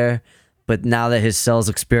got there. But now that his cells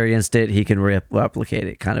experienced it, he can replicate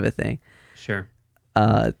it, kind of a thing. Sure.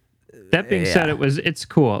 That being said, it's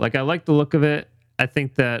cool. Like, I like the look of it. I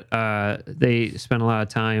think that they spent a lot of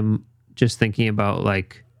time just thinking about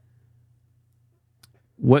like,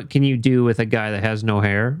 what can you do with a guy that has no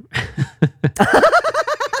hair?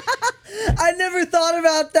 I never thought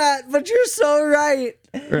about that, but you're so right.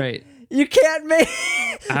 Right. You can't make...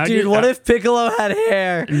 Dude, what if Piccolo had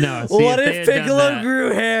hair? No. See, what if Piccolo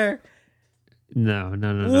grew hair? No.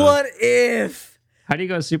 What if? How do you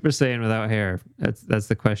go Super Saiyan without hair? That's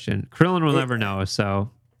the question. Krillin will never know, so...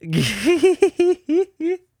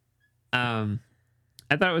 I thought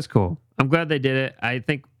it was cool. I'm glad they did it. I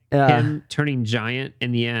think him turning giant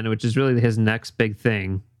in the end, which is really his next big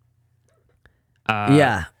thing.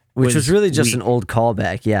 Which was really just weak. an old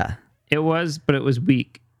callback. Yeah, it was, but it was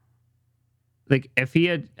weak. Like if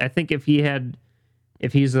he's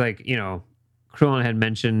like, Krillin had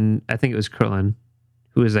mentioned, I think it was Krillin,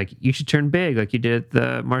 who was like, you should turn big like you did at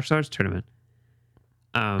the martial arts tournament.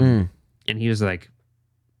 And he was like,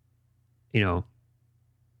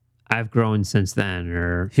 I've grown since then,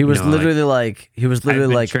 or he was literally like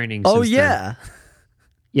training. Oh yeah,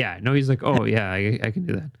 yeah. No, he's like, oh yeah, I can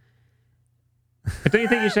do that. But don't you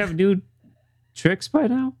think you should have new tricks by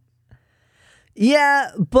now?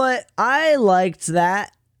 Yeah, but I liked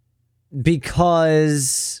that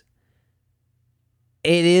because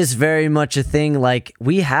it is very much a thing. Like,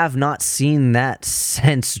 we have not seen that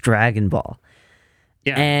since Dragon Ball.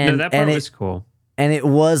 Yeah, that part was cool. And it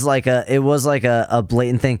was like a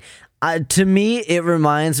blatant thing. To me, it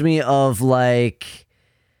reminds me of like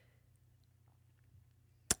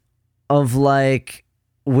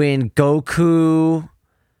when Goku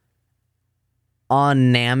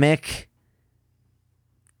on Namek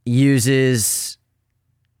uses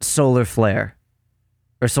Solar Flare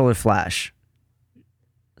or Solar Flash.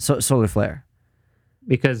 Solar Flare.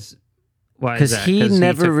 Because why is that? Because he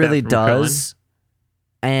never really does. Krillin?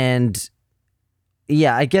 And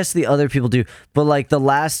yeah, I guess the other people do. But like the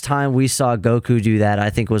last time we saw Goku do that, I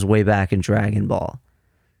think was way back in Dragon Ball.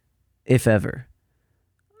 If ever.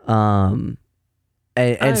 And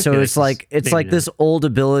so it's like this old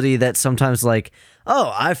ability that sometimes like,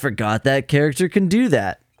 oh, I forgot that character can do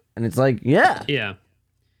that. And it's like, yeah. Yeah.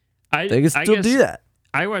 They can still do that.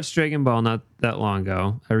 I watched Dragon Ball not that long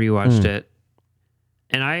ago. I rewatched it.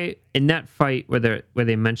 And in that fight where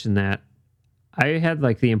they mentioned that, I had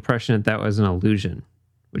like the impression that was an illusion,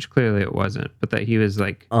 which clearly it wasn't, but that he was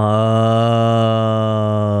like, not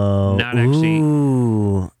actually.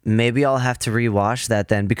 Ooh, maybe I'll have to rewatch that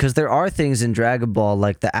then, because there are things in Dragon Ball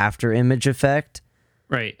like the after image effect.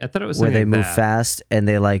 Right. I thought it was where they like move that. fast and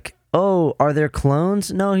they like, oh, are there clones?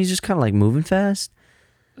 No, he's just kind of like moving fast.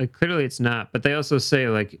 Like clearly it's not, but they also say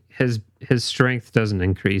like his strength doesn't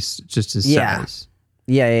increase, just his size.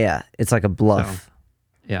 Yeah. It's like a bluff. So,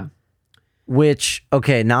 yeah. Which,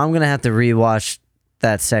 okay, now I'm going to have to rewatch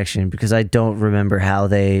that section because I don't remember how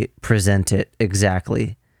they present it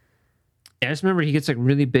exactly. Yeah, I just remember he gets like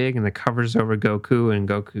really big and the covers over Goku, and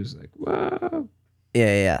Goku's like, whoa.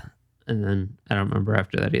 Yeah. And then I don't remember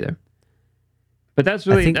after that either. But that's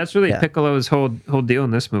really Piccolo's whole deal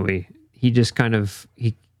in this movie. He just kind of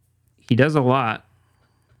he does a lot.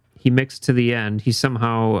 He mixed to the end. He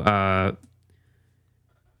somehow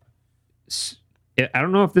I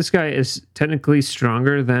don't know if this guy is technically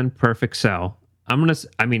stronger than Perfect Cell. I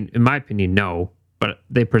mean, in my opinion, no. But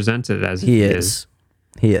they present it as he is.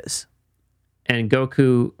 He is. and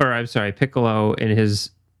Goku, or I'm sorry, Piccolo in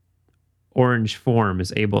his orange form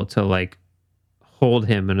is able to like hold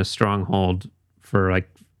him in a stronghold for like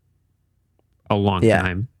a long Yeah.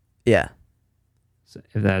 time. Yeah. So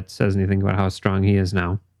if that says anything about how strong he is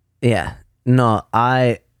now. Yeah. No,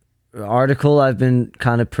 article I've been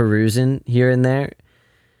kind of perusing here and there.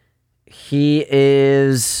 He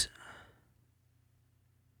is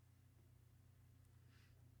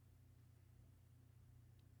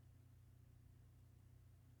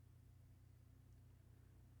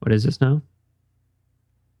What is this now?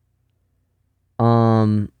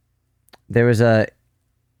 there was a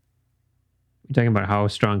You're talking about how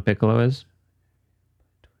strong Piccolo is?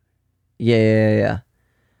 yeah.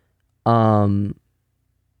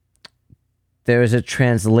 There was a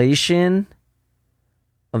translation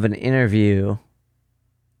of an interview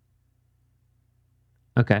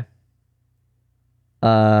Okay.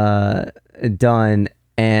 done,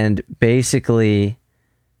 and basically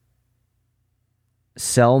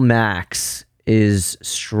Cell Max is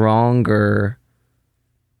stronger,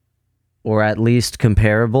 or at least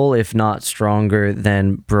comparable, if not stronger,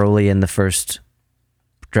 than Broly in the first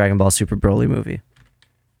Dragon Ball Super Broly movie.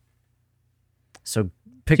 So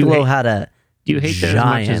Piccolo had a Do you hate that as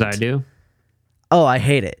much as I giant- do? Oh, I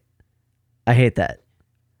hate it. I hate that.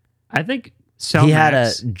 I think Cell He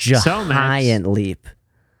Max, had a Cell Max giant leap.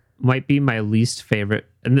 might be my least favorite.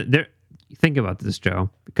 And there, think about this, Joe,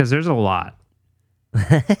 because there's a lot.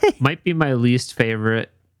 Might be my least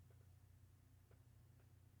favorite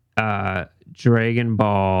Dragon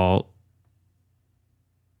Ball,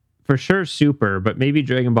 for sure Super, but maybe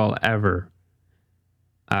Dragon Ball ever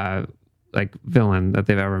like villain that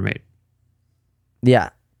they've ever made. Yeah.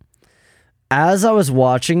 As I was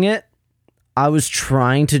watching it, I was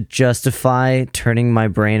trying to justify turning my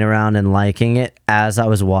brain around and liking it as I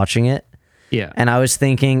was watching it. Yeah. And I was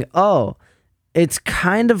thinking, oh, it's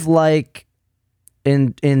kind of like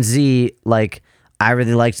in Z, like I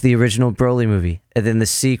really liked the original Broly movie. And then the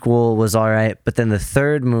sequel was all right. But then the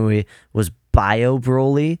third movie was Bio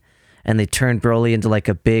Broly. And they turned Broly into like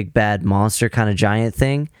a big bad monster kind of giant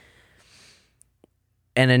thing.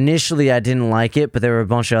 And initially I didn't like it, but there were a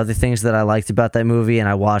bunch of other things that I liked about that movie, and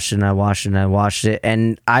I watched it and I watched it and I watched it.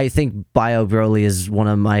 And I think Bio Broly is one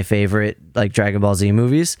of my favorite like Dragon Ball Z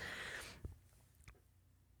movies.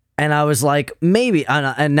 And I was like, maybe,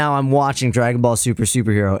 and now I'm watching Dragon Ball Super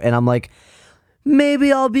Superhero, and I'm like,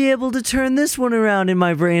 maybe I'll be able to turn this one around in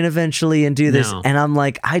my brain eventually and do this. No. And I'm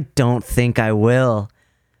like, I don't think I will.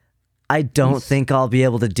 I don't think I'll be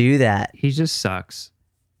able to do that. He just sucks.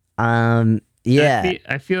 Yeah.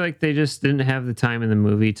 I feel like they just didn't have the time in the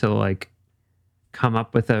movie to like come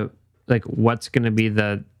up with a like what's going to be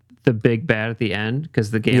the big bad at the end,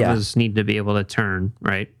 because the Gammas need to be able to turn,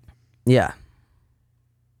 right? Yeah.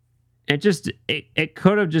 It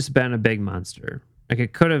could have just been a big monster. Like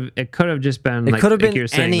it could have just been It like, could have like been you're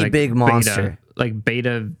saying, any like big monster.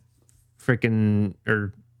 beta freaking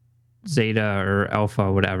or Zeta or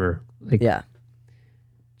Alpha, whatever. Like Yeah.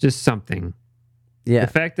 just something. Yeah.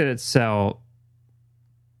 The fact that it's Cell,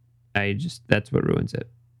 that's what ruins it.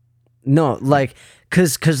 No, like,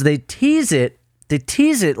 cause they tease it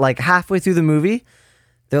like halfway through the movie.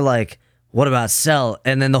 They're like, what about Cell?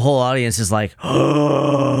 And then the whole audience is like,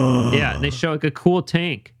 oh. Yeah, and they show like a cool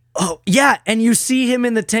tank. Oh, yeah. And you see him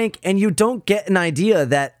in the tank and you don't get an idea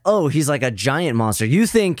that, oh, he's like a giant monster. You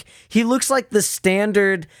think he looks like the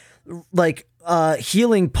standard, like,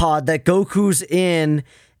 healing pod that Goku's in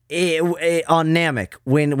on Namek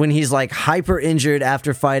when he's like hyper injured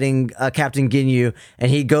after fighting Captain Ginyu,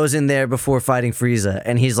 and he goes in there before fighting Frieza,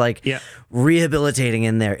 and he's like rehabilitating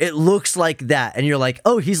in there. It looks like that, and you're like,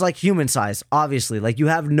 oh, he's like human size. Obviously, like you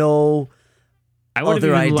have no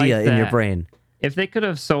other idea in your brain. If they could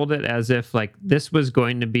have sold it as if like this was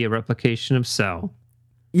going to be a replication of Cell,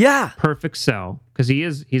 Yeah, perfect Cell, because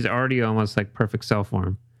he's already almost like perfect Cell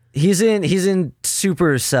form. He's in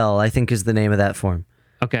Super Cell, I think is the name of that form.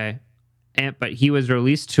 Okay. But he was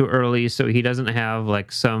released too early, so he doesn't have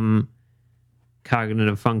like some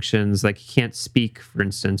cognitive functions. Like he can't speak, for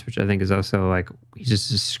instance, which I think is also like he's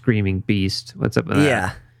just a screaming beast. What's up with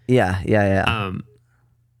that? Yeah.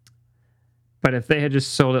 But if they had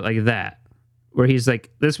just sold it like that, where he's like,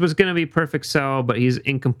 this was going to be perfect Cell, but he's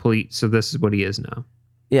incomplete, so this is what he is now.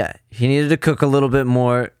 Yeah, he needed to cook a little bit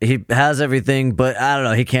more. He has everything, but I don't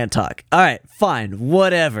know, he can't talk. All right, fine,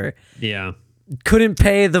 whatever. Yeah. Couldn't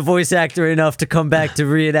pay the voice actor enough to come back to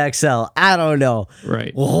reenact Cell. I don't know.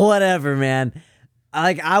 Right. Whatever, man.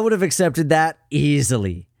 Like, I would have accepted that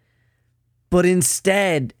easily. But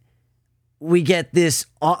instead, we get this.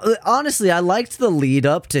 Honestly, I liked the lead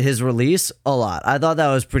up to his release a lot. I thought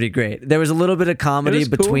that was pretty great. There was a little bit of comedy was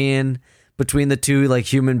cool. between the two like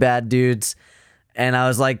human bad dudes, and I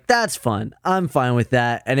was like, that's fun. I'm fine with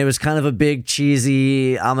that. And it was kind of a big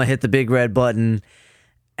cheesy, I'm gonna hit the big red button,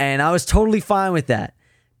 and I was totally fine with that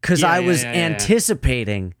because I was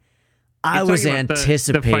anticipating. I was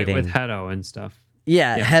anticipating the fight with Hedo and stuff.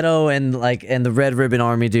 Yeah, Hedo and the Red Ribbon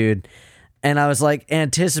Army dude. And I was like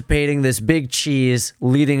anticipating this big cheese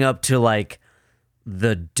leading up to like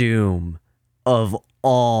the doom of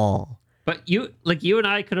all. But you and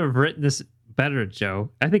I could have written this better, Joe.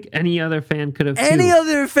 I think any other fan could have too. Any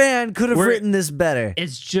other fan could have written this better.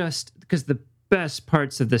 It's just because the best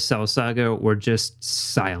parts of the Cell saga were just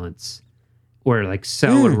silence. Where like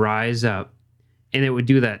Cell would rise up and it would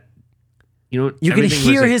do that. You can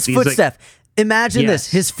hear his footstep. Imagine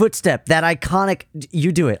this, his footstep, that iconic.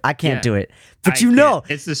 You do it. I can't do it. But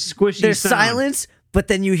it's the squishy there's sound. silence, but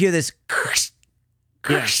then you hear this.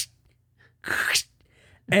 And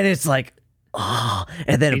it's like, oh,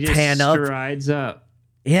 and then he it pan up. Strides up.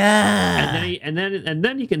 Yeah. And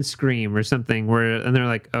then he can scream or something and they're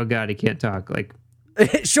like, oh God, he can't talk. Like,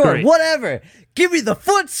 sure, great. Whatever. Give me the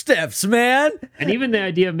footsteps, man. And even the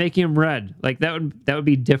idea of making him red, like that would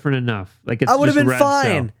be different enough. Like it's I would have just been red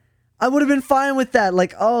fine. Cell. I would have been fine with that.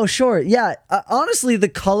 Like, oh, sure. Yeah. Honestly, the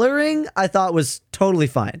coloring I thought was totally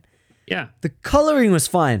fine. Yeah. The coloring was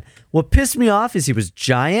fine. What pissed me off is he was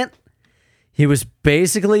giant. He was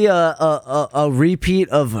basically a repeat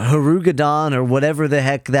of Harugadon or whatever the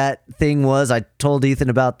heck that thing was. I told Ethan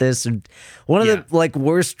about this. And one of the like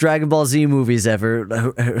worst Dragon Ball Z movies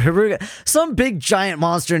ever. Some big giant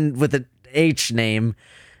monster with an H name.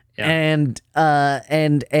 Yeah. And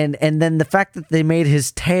then the fact that they made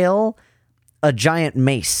his tail a giant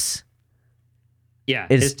mace. Yeah,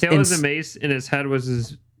 his tail was a mace and his head was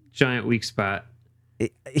his giant weak spot.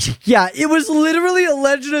 Yeah, it was literally a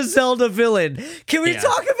Legend of Zelda villain. Can we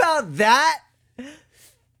talk about that?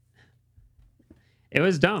 It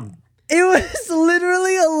was dumb. It was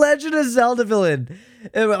literally a Legend of Zelda villain.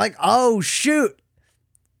 And we're like, oh shoot,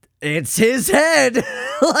 it's his head.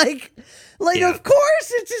 Of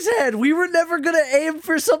course it's his head. We were never going to aim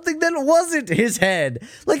for something that wasn't his head.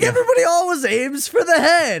 Everybody always aims for the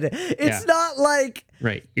head. It's not like...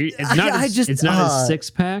 Right. It's not it's not his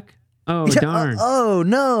six-pack. Oh, darn. Oh,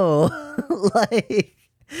 no.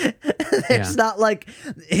 It's not like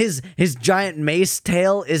his giant mace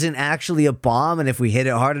tail isn't actually a bomb, and if we hit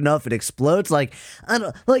it hard enough, it explodes. Like, I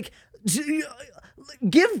don't...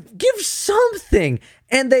 Give something.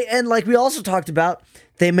 And like we also talked about,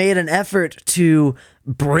 they made an effort to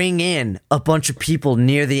bring in a bunch of people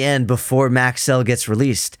near the end before Max Cell gets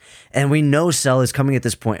released. And we know Cell is coming at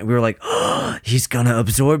this point. And we were like, oh, he's going to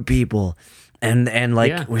absorb people. And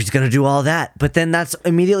he's going to do all that. But then that's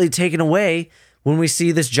immediately taken away when we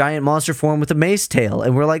see this giant monster form with a mace tail.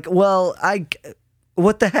 And we're like, well,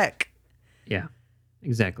 what the heck? Yeah,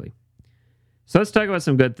 exactly. So let's talk about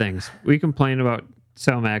some good things. We complained about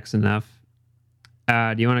Cell Max enough.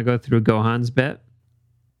 Do you want to go through Gohan's bit?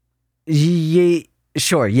 Yeah,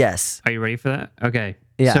 sure, yes. Are you ready for that? Okay.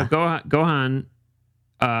 Yeah. So Gohan,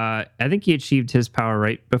 I think he achieved his power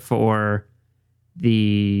right before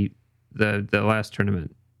the last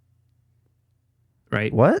tournament.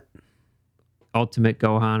 Right? What? Ultimate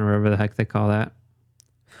Gohan, or whatever the heck they call that.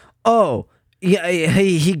 Oh, yeah,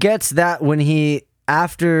 he gets that when he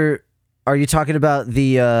after. Are you talking about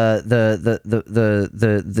the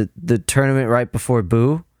tournament right before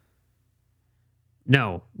Boo?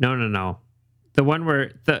 No. The one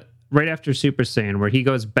where right after Super Saiyan, where he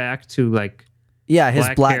goes back to his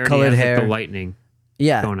black colored hair, the lightning.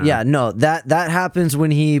 Yeah. No, that happens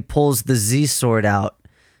when he pulls the Z sword out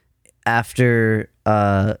after,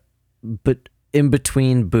 but in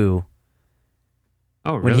between Boo.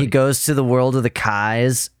 Oh, really? When he goes to the world of the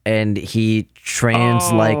Kais and he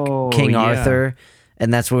trains like King Arthur,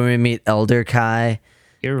 and that's when we meet Elder Kai.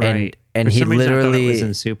 You're right. And For he some reason, I thought literally it was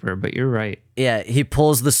in Super, but you're right. Yeah, he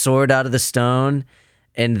pulls the sword out of the stone,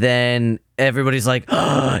 and then everybody's like,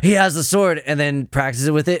 oh, he has the sword, and then practices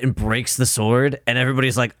it with it and breaks the sword, and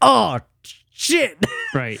everybody's like, oh, shit.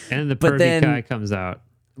 Right, and the pervy Kai comes out.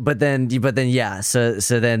 But then yeah, so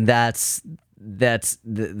then that's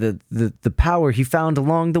the power he found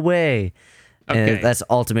along the way. Okay. And that's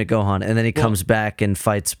Ultimate Gohan, and then he comes back and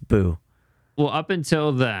fights Boo. Well, up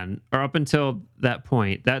until then, or up until that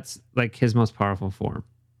point, that's like his most powerful form.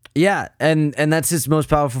 Yeah, and that's his most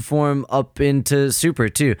powerful form up into Super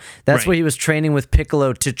too. That's what he was training with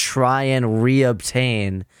Piccolo to try and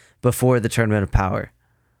reobtain before the Tournament of Power.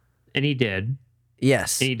 And he did.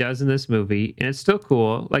 Yes. and he does in this movie, and it's still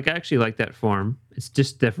cool. Like I actually like that form. It's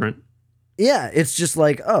just different. Yeah, it's just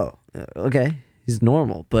like, oh, okay, he's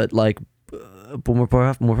normal, but like, but more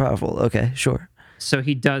powerful. Okay, sure. So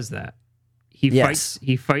he does that. Yes.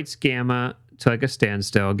 He fights Gamma to like a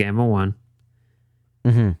standstill, Gamma 1.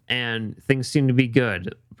 Mm-hmm. And things seem to be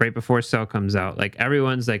good right before Cell comes out. Like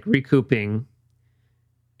everyone's like recouping,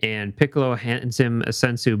 and Piccolo hands him a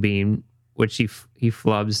sensu beam, which he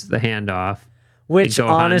flubs the hand off. Which and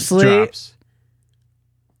Gohan honestly, drops.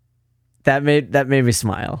 that made me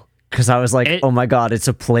smile because I was like, oh my god, it's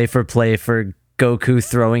a play for Goku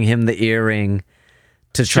throwing him the earring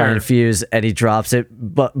to try and fuse, and he drops it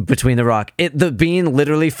between the rock. The bean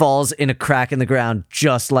literally falls in a crack in the ground,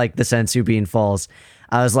 just like the sensu bean falls.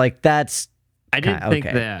 I was like, that's. I didn't think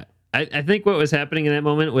that. I think what was happening in that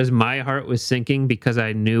moment was my heart was sinking because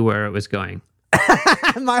I knew where it was going.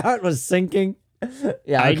 My heart was sinking.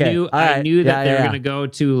 Yeah, okay. I knew that they were gonna go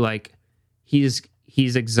to like he's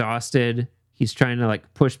exhausted. He's trying to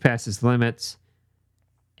like push past his limits,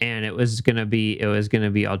 and it was gonna be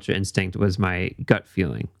Ultra Instinct was my gut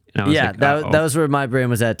feeling. And I was like, that was where my brain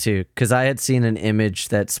was at too, because I had seen an image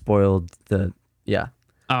that spoiled the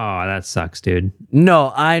Oh, that sucks, dude.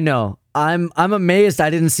 No, I know. I'm amazed I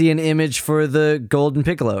didn't see an image for the golden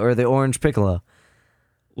Piccolo or the orange Piccolo.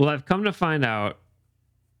 Well, I've come to find out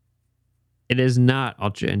it is not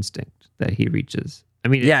Ultra Instinct that he reaches. I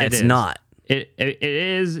mean, it's not. It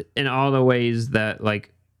is in all the ways that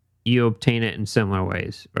like you obtain it in similar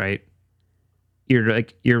ways, right?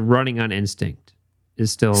 You're running on instinct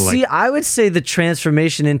is still like. See, I would say the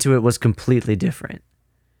transformation into it was completely different.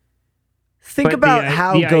 Think about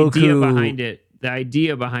how Goku. The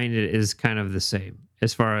idea behind it is kind of the same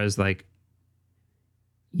as far as like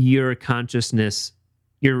your consciousness.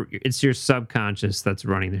 It's your subconscious that's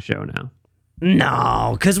running the show now.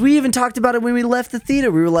 No, because we even talked about it when we left the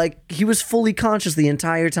theater. We were like, he was fully conscious the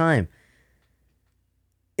entire time.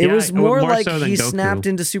 It was more like so he snapped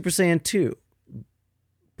into Super Saiyan 2,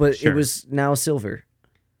 but it was now Silver.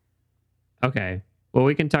 Okay, well,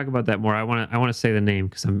 we can talk about that more. I want to say the name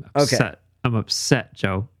because I'm upset. Okay. I'm upset,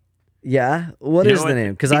 Joe. Yeah, what is the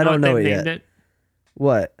name? Because I don't know it yet.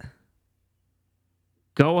 What?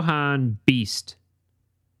 Gohan Beast,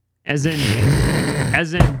 as in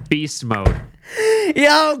beast mode.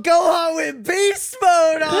 Yo, Gohan with beast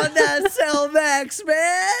mode on that Cell Max,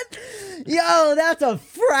 man. Yo, that's a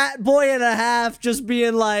frat boy and a half just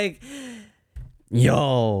being like,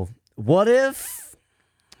 yo, what if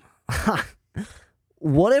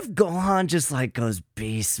Gohan just like goes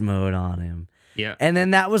beast mode on him? Yeah. And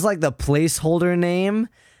then that was like the placeholder name.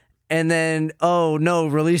 And then, oh no,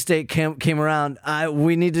 release date came around.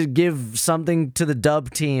 We need to give something to the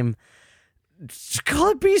dub team. Just call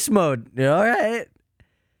it beast mode. All right.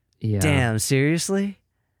 Yeah. Damn, seriously?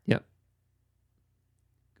 Yep.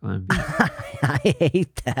 Go on, I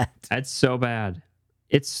hate that. That's so bad.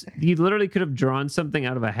 You literally could have drawn something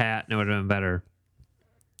out of a hat and it would have been better.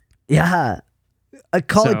 Yeah. I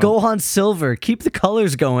call it Gohan Silver. Keep the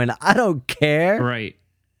colors going. I don't care. Right.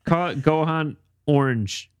 Call it Gohan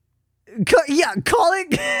Orange. Call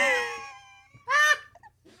it.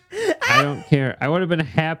 I don't care. I would have been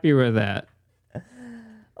happier with that.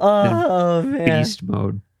 Oh man. Beast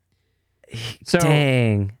mode.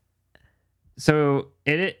 Dang. So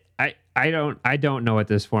I don't know what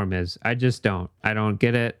this form is. I just don't. I don't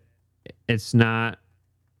get it. It's not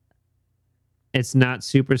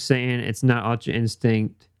Super Saiyan. It's not Ultra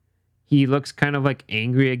Instinct. He looks kind of like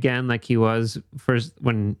angry again, like he was first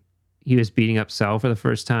when he was beating up Cell for the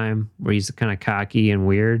first time, where he's kind of cocky and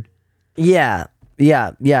weird. Yeah.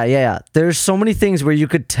 There's so many things where you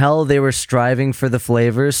could tell they were striving for the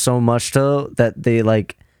flavors so much though that they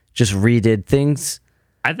like just redid things.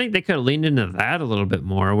 I think they could have leaned into that a little bit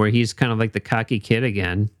more, where he's kind of like the cocky kid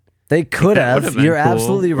again. They could have. You're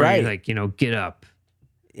absolutely right. Like, get up.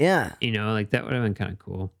 Yeah. Like that would have been kind of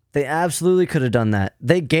cool. They absolutely could have done that.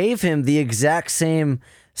 They gave him the exact same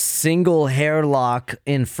single hair lock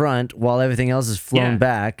in front while everything else is flown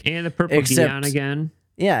back. And the purple Gion again.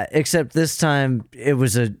 Yeah, except this time it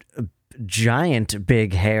was a giant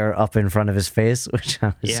big hair up in front of his face, which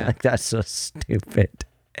I was like, that's so stupid.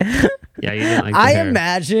 Yeah, you didn't like the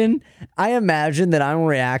hair. I imagine that I'm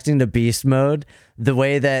reacting to Beast Mode the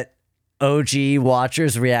way that OG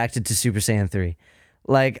watchers reacted to Super Saiyan 3.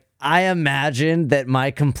 Like, I imagine that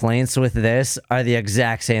my complaints with this are the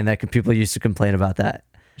exact same that people used to complain about that.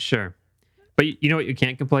 Sure. But you know what you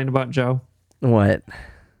can't complain about, Joe? What?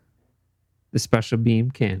 The special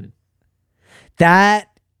beam cannon. That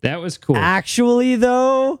was cool. Actually,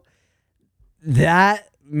 though, that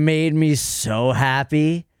made me so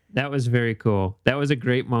happy That was very cool. That was a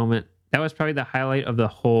great moment. That was probably the highlight of the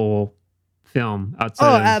whole film. Oh,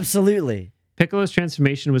 Outside of absolutely. Piccolo's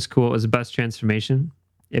transformation was cool. It was the best transformation.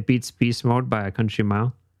 It beats Beast Mode by a country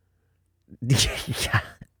mile. Yeah.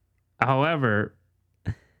 However,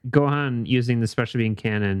 Gohan using the special beam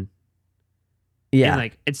cannon, Yeah. and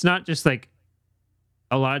like it's not just like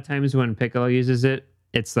a lot of times when Piccolo uses it,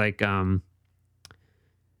 it's like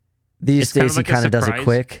These it's kind days of he like a kind of does it surprise.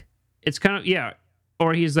 quick. It's kind of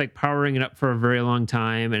or he's like powering it up for a very long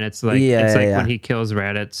time, and it's like Yeah, it's like yeah. when he kills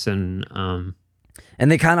Raditz and And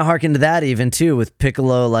they kind of harken to that even too, with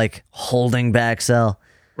Piccolo like holding back Cell.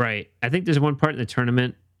 right. I think there's one part in the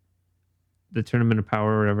tournament of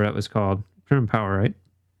power or whatever that was called. Tournament of Power, right?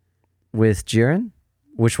 With Jiren?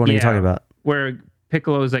 Which one are you Yeah. talking about? Where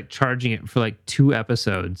Piccolo is like charging it for like 2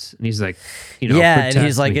 episodes, and he's like, Yeah, and he's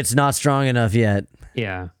protect like, me. it's not strong enough yet.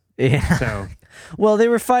 Yeah. Yeah. So Well, they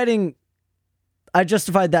were fighting. I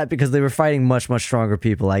justified that because they were fighting much, much stronger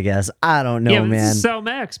people, I guess. I don't know, yeah, but this man. is Cell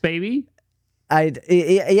Max, baby.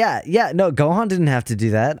 Yeah. No, Gohan didn't have to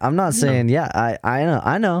do that. I'm not saying,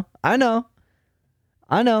 I know. I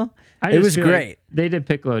It just was feel like great. they did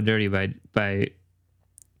Piccolo dirty by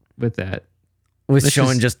with that. With Let's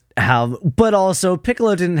showing just how, but also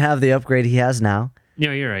Piccolo didn't have the upgrade he has now.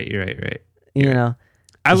 No, you're right. You're right. You know,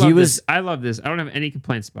 I He love was- this. I love this. I don't have any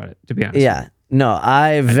complaints about it, to be honest. yeah. No,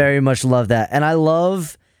 I very much love that. And I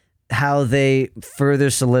love how they further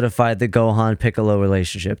solidified the Gohan Piccolo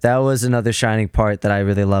relationship. That was another shining part that I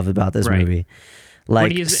really love about this Right. movie. When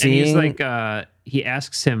Like he's seeing, like he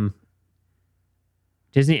asks him,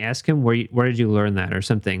 doesn't he ask him where did you learn that or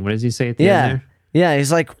something? What does he say at the yeah, end there? yeah.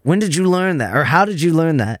 He's like, when did you learn that, or how did you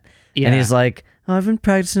learn that? Yeah. And he's like, oh, I've been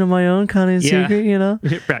practicing on my own, kind of in Yeah. secret, you know.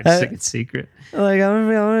 Practicing in secret. Like I'm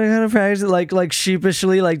gonna kind of practice it, like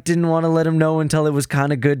sheepishly, like didn't want to let him know until it was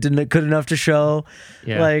kind of good enough to show.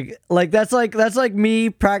 Yeah. Like that's like me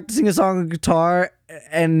practicing a song on guitar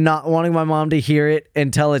and not wanting my mom to hear it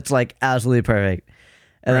until it's like absolutely perfect.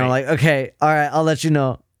 And then I'm Right. like, okay, all right, I'll let you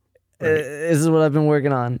know. This is what I've been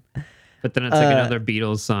working on. But then it's like another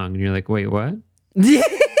Beatles song, and you're like, wait, what?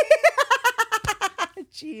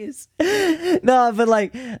 Jeez. No, but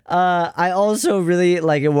like, I also really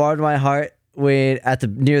like, it warmed my heart when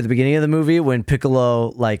near the beginning of the movie when Piccolo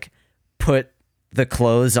like put the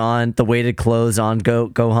weighted clothes on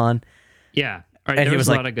Gohan. Yeah. All right, And there he was was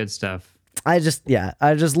a like- lot of good stuff. I just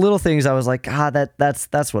little things. I was like,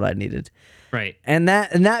 that's what I needed. Right. And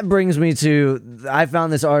that brings me to, I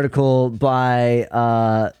found this article by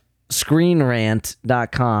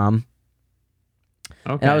ScreenRant.com.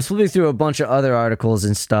 Okay. And I was flipping through a bunch of other articles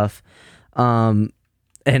and stuff. And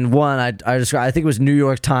one I think it was New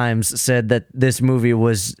York Times said that this movie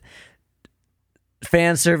was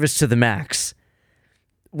fan service to the max.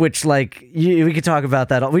 Which, like, we could talk about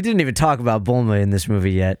that. We didn't even talk about Bulma in this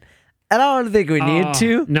movie yet. And I don't think we need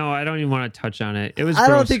to. No, I don't even want to touch on it. It was I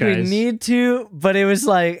don't gross, think we guys. need to, but it was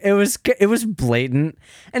like it was blatant,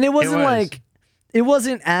 and it wasn't was. like it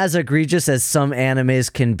wasn't as egregious as some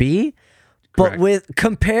animes can be. But Correct.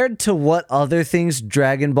 compared to what other things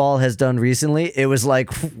Dragon Ball has done recently, it was like,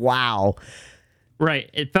 wow, Right.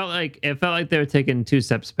 It felt like they were taking 2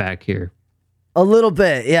 steps back here. a little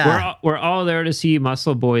bit, yeah. We're all there to see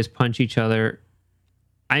muscle boys punch each other.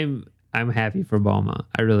 I'm happy for Bulma.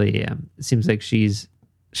 I really am. It seems like she's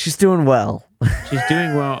doing well.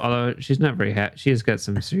 doing well, although she's not very happy. She has got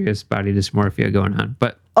some serious body dysmorphia going on.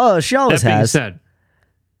 But Oh, she always that being has. said,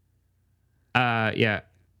 yeah,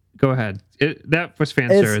 go ahead. That was fan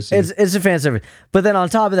service. It's a fan service. But then on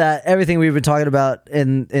top of that, everything we've been talking about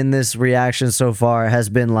in this reaction so far has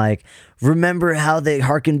been like, remember how they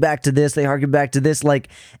harken back to this, Like,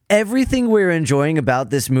 everything we're enjoying about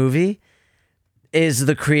this movie is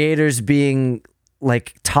the creators being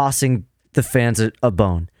like tossing the fans a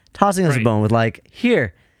bone. Tossing us a Right. bone with like,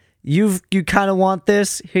 here, you kind of want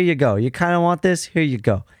this, here you go. You kind of want this, here you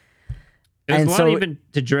go. it was and a lot so- even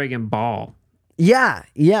to Dragon Ball. Yeah.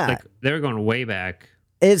 Like they were going way back.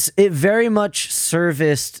 It very much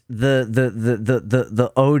serviced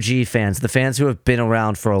the OG fans, the fans who have been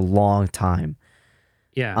around for a long time.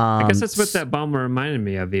 Yeah, I guess Um, that's what that Bulma reminded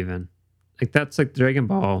me of. Even like that's like Dragon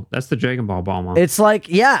Ball. That's the Dragon Ball Bulma. It's like,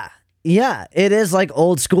 yeah, it is like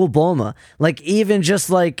old school Bulma. Like even just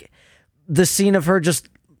like the scene of her just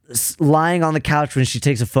lying on the couch when she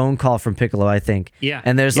takes a phone call from Piccolo, I think. Yeah,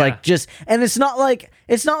 And there's yeah. like and it's not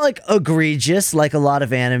like egregious like a lot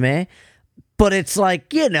of anime, but it's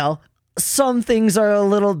like, some things are a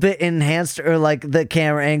little bit enhanced or like the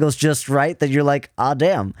camera angle's just right that you're like, ah,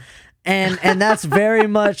 damn. And that's very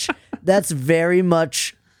much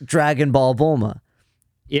Dragon Ball Bulma.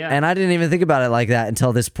 Yeah. And I didn't even think about it like that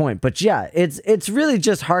until this point. But yeah, it's really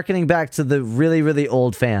just harkening back to the really, really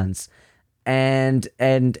old fans. And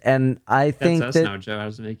I think That's us now, Joe. How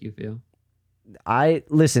does it make you feel? I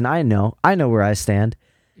know where I stand.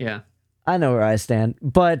 Yeah. I know where I stand.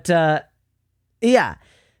 But yeah,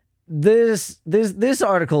 this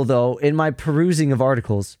article though, in my perusing of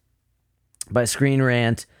articles by Screen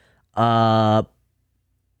Rant,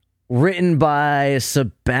 written by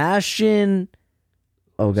Sebastian.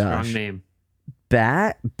 Oh gosh, strong name.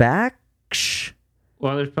 Baksh.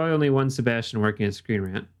 Well, there's probably only one Sebastian working at Screen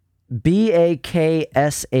Rant.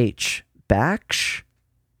 Baksh. Baksh.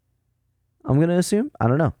 I'm gonna assume. I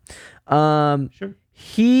don't know. Sure.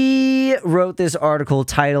 He wrote this article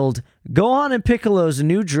titled "Gohan and Piccolo's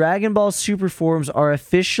new Dragon Ball Super forms are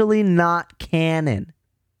officially not canon,"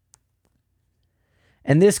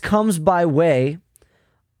 and this comes by way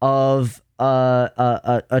of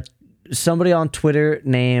somebody on Twitter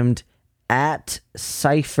named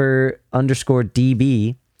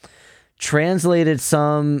 @Cypher_DB translated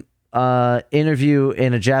some interview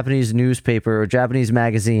in a Japanese newspaper or Japanese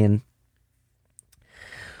magazine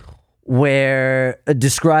where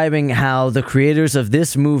describing how the creators of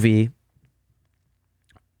this movie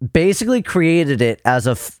basically created it as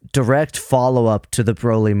a direct follow-up to the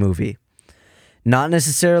Broly movie. Not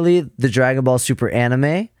necessarily the Dragon Ball Super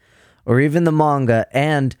anime or even the manga,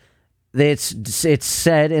 and it's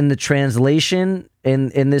said in the translation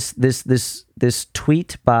in this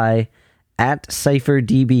tweet by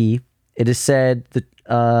 @CypherDB. It is said that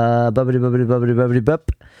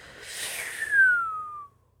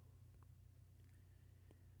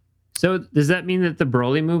So does that mean that the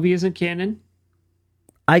Broly movie isn't canon?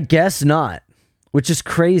 I guess not, which is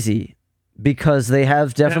crazy because they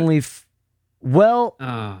have definitely.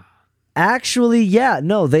 Actually, yeah,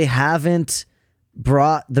 no, they haven't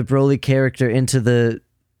brought the Broly character into the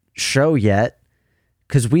show yet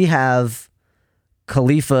because we have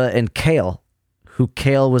Khalifa and Kale, who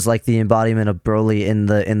Kale was like the embodiment of Broly in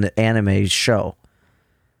the anime show.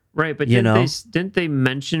 Right, but didn't they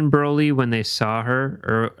mention Broly when they saw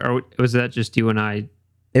her, or was that just you and I?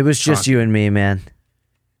 It was just you and me, man.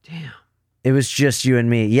 Damn. It was just you and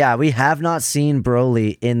me. Yeah, we have not seen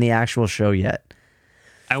Broly in the actual show yet.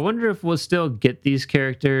 I wonder if we'll still get these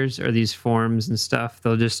characters or these forms and stuff.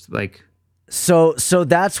 They'll just like... So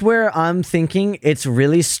that's where I'm thinking it's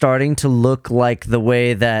really starting to look like the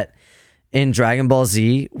way that in Dragon Ball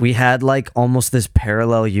Z, we had like almost this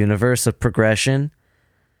parallel universe of progression.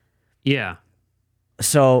 Yeah.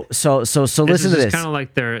 So listen to this. This is kind of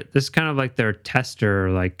like their tester,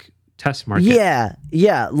 like test market.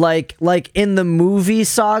 Yeah. Like in the movie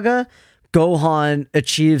Saga, Gohan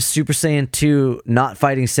achieves Super Saiyan 2 not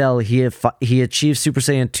fighting Cell. He achieves Super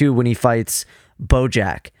Saiyan 2 when he fights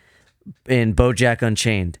BoJack in BoJack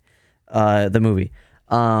Unchained, the movie.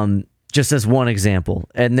 Just as one example.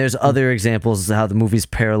 And there's other examples of how the movies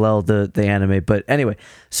parallel the anime. But anyway,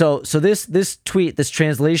 so this tweet, this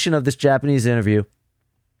translation of this Japanese interview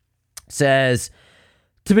says,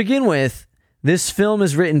 to begin with, this film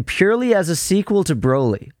is written purely as a sequel to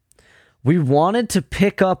Broly. We wanted to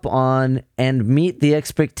pick up on and meet the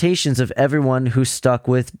expectations of everyone who stuck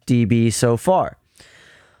with DB so far.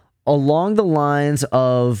 Along the lines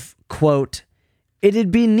of, quote,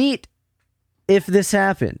 it'd be neat if this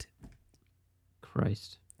happened.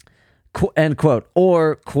 Christ. End quote.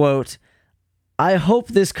 Or, quote, I hope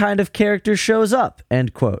this kind of character shows up,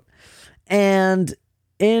 end quote. And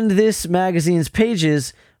in this magazine's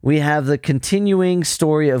pages, we have the continuing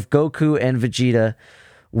story of Goku and Vegeta.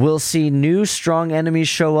 We'll see new strong enemies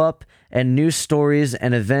show up, and new stories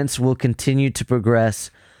and events will continue to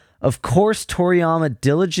progress. Of course, Toriyama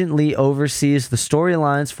diligently oversees the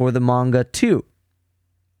storylines for the manga too.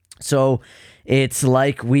 So it's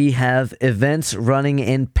like we have events running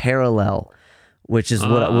in parallel, which is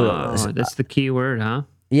that's the key word, huh?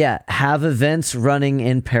 Yeah, have events running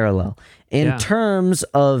in parallel. In terms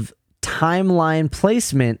of timeline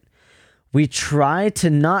placement, we try to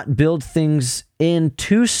not build things in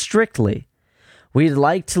too strictly. We'd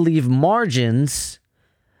like to leave margins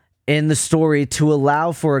in the story to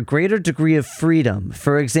allow for a greater degree of freedom.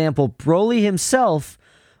 For example, Broly himself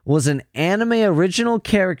was an anime original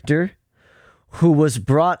character who was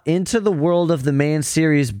brought into the world of the main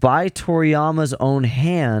series by Toriyama's own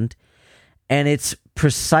hand, and it's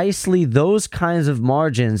precisely those kinds of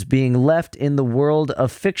margins being left in the world of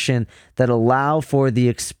fiction that allow for the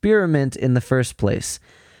experiment in the first place.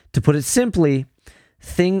 To put it simply,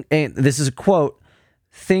 and this is a quote,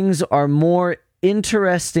 things are more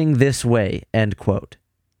interesting this way, end quote.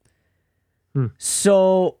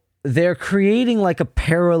 So they're creating like a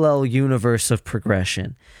parallel universe of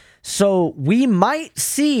progression. So we might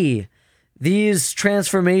see these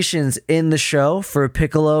transformations in the show for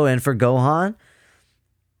Piccolo and for Gohan,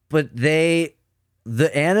 but the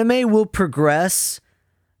anime will progress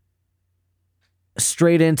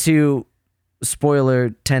straight into, spoiler,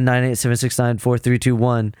 10, 9, 8, 7, 6, 9, 4, 3, 2,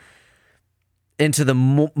 1, into the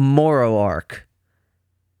Moro arc.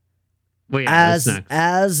 Well, yeah,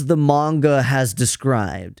 as the manga has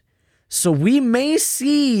described. So we may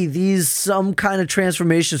see some kind of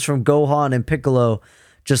transformations from Gohan and Piccolo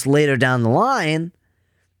just later down the line.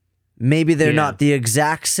 Maybe they're not the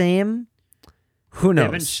exact same. Who knows? They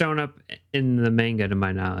haven't shown up in the manga to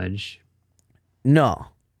my knowledge. No.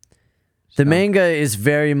 The manga is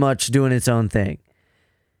very much doing its own thing.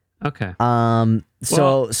 Okay.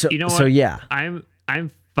 So you know what? So yeah. I'm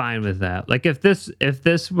fine with that. Like if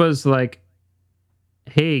this was like,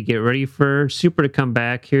 hey, get ready for Super to come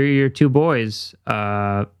back. Here are your two boys.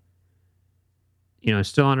 Still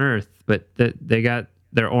on Earth, but they got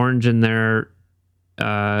their orange and their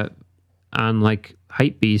on like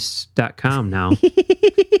hypebeast.com now.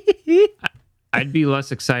 I'd be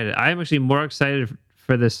less excited. I'm actually more excited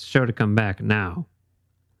for this show to come back now.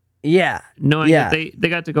 Yeah. Knowing that they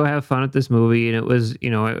got to go have fun at this movie, and it was,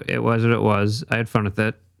 it was what it was. I had fun with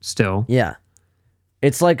it still. Yeah.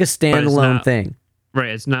 It's like a standalone thing. Right.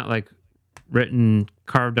 It's not like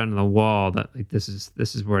carved onto the wall that like this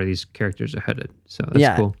is where these characters are headed. So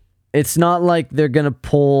that's cool. It's not like they're gonna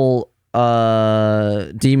pull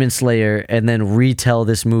Demon Slayer and then retell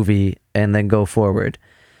this movie and then go forward.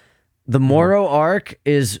 The Moro arc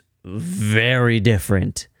is very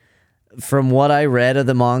different. From what I read of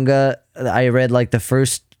the manga, I read like the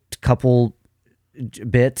first couple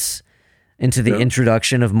bits into the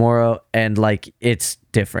introduction of Moro, and like it's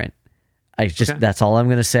different. That's all I'm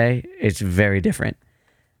gonna say. It's very different.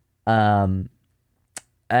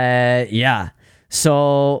 Yeah.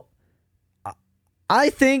 So I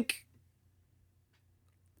think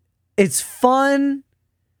it's fun,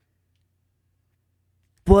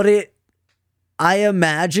 but I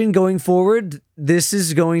imagine going forward, this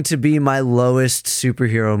is going to be my lowest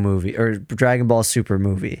superhero movie or Dragon Ball Super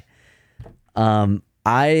movie.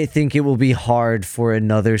 I think it will be hard for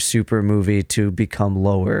another super movie to become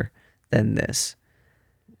lower than this.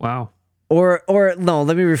 Wow. Or no,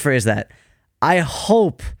 let me rephrase that. I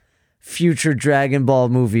hope future Dragon Ball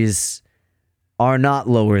movies are not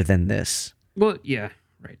lower than this. Well, yeah,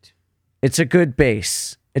 right. It's a good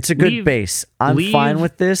base. Base. I'm fine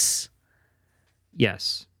with this.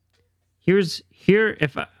 Yes.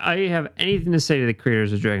 If I have anything to say to the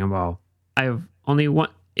creators of Dragon Ball, I have only one,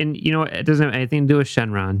 and it doesn't have anything to do with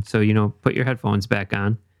Shenron, so put your headphones back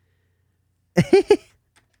on.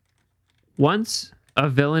 Once a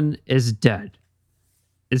villain is dead,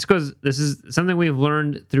 it's because this is something we've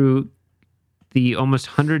learned through the almost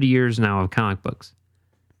 100 years now of comic books.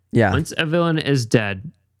 Yeah. Once a villain is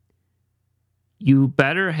dead, you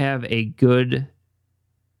better have a good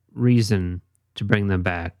reason to bring them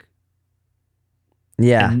back.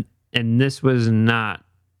 Yeah. And this was not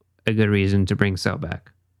a good reason to bring Cell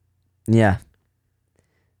back. Yeah.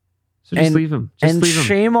 So just leave him. Just leave him.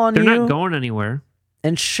 Shame on you. They're not going anywhere.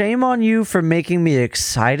 And shame on you for making me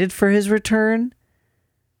excited for his return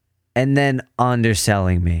and then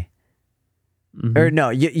underselling me. Mm-hmm. Or no,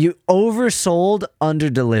 you oversold,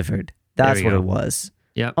 underdelivered. That's what it was.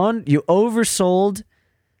 Yep. You oversold.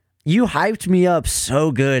 You hyped me up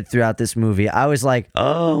so good throughout this movie. I was like,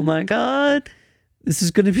 oh my God, this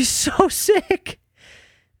is going to be so sick.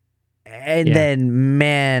 And then,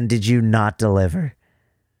 man, did you not deliver.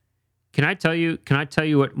 Can I tell you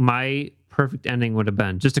what my perfect ending would have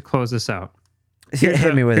been, just to close this out?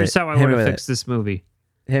 Hit me with it. Here's how I would have fixed this movie.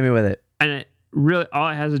 Hit me with it. And it really, all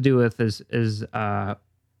it has to do with is what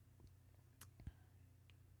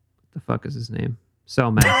the fuck is his name?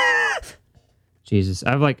 Cellmax. Jesus,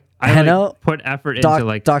 I put effort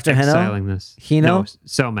into Dr. exiling this. Hino? No,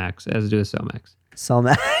 Cellmax. It has to do with Cellmax.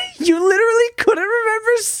 Cellmax. You literally couldn't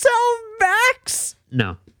remember Cellmax?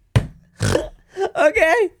 No.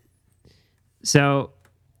 Okay. So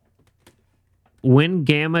when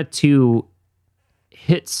Gamma 2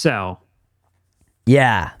 hit Cell.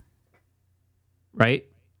 Yeah. Right?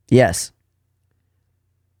 Yes.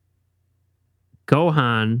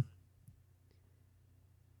 Gohan.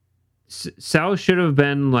 Cell should have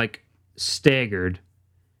been like staggered.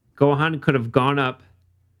 Gohan could have gone up,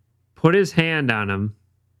 put his hand on him,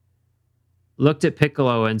 looked at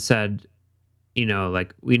Piccolo and said, we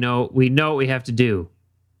know what we have to do.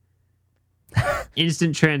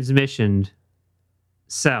 Instant transmission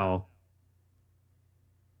Cell.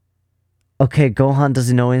 Okay, Gohan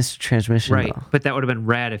doesn't know instant transmission, Right. though. But that would have been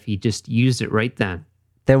rad if he just used it right then.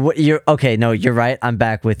 You're okay. No, you're right. I'm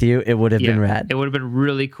back with you. It would have been rad. It would have been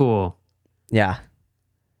really cool. Yeah,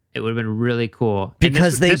 It would have been really cool. And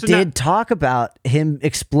because this they would did not- talk about him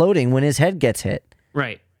exploding when his head gets hit.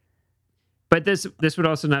 Right. But this would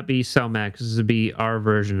also not be Cell Max. This would be our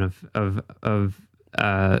version of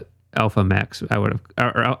Alpha Max. I would have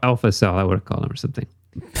or Alpha Cell. I would have called him or something.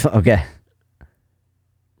 Okay.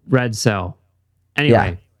 Red Cell.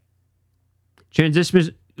 Anyway,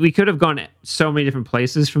 transition. We could have gone so many different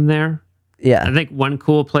places from there. Yeah. I think one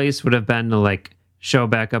cool place would have been to like show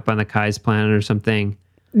back up on the Kai's planet or something.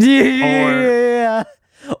 Yeah.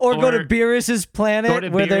 Or go to or Beerus's planet go to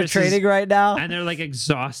where they're Beerus's- training right now. And they're like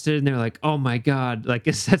exhausted and they're like, oh my God, like,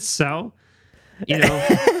 is that so? You know?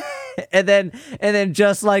 And then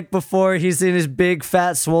just like before, he's in his big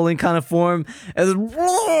fat swollen kind of form, and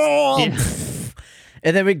then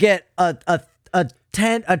and then we get a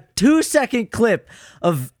 2-second clip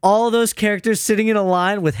of all those characters sitting in a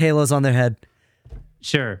line with halos on their head.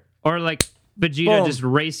 Sure. Or like Vegeta Boom. just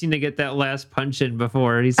racing to get that last punch in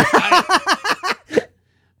before. And he's like,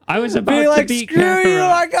 I was about Be to like, beat screw you,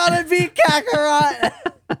 Kakarot. I gotta beat Kakarot.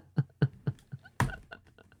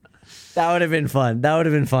 That would have been fun. That would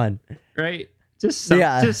have been fun. Right? Just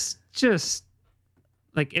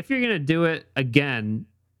like if you're gonna do it again,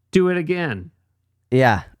 do it again.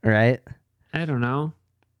 Yeah, right? I don't know.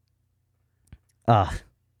 Ugh.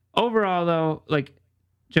 Overall, though, like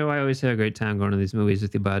Joe, I always have a great time going to these movies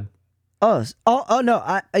with you, bud. Oh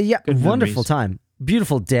no! Yeah, Good wonderful memories. time,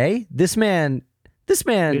 beautiful day. This man had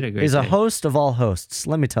a great is a day. host of all hosts.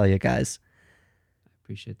 Let me tell you guys.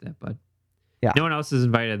 Appreciate that, bud. Yeah. No one else is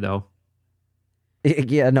invited though.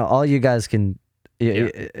 Yeah, no, all you guys can.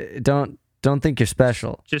 Don't think you're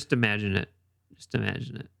special. Just imagine it. Just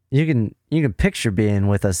imagine it. You can picture being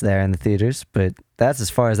with us there in the theaters, but that's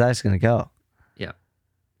as far as that's gonna go. Yeah.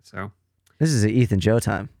 So. This is an Ethan Joe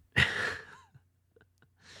time.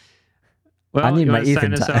 Well, I need you my wanna sign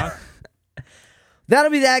Ethan us time. off?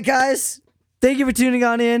 That'll be that, guys. Thank you for tuning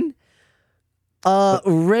on in.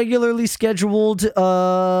 Regularly scheduled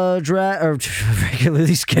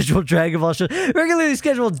regularly scheduled Dragon Ball show, regularly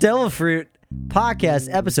scheduled Devil Fruit podcast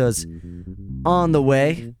episodes on the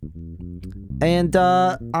way. And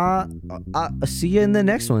see you in the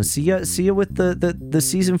next one. See you with the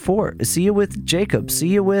season 4. See you with Jacob. See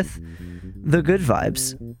you with the good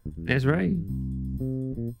vibes. That's right.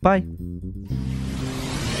 Bye.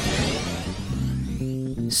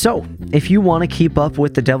 So, if you want to keep up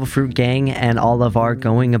with the Devil Fruit Gang and all of our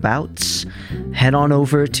going abouts, head on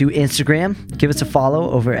over to Instagram. Give us a follow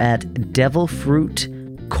over at Devil Fruit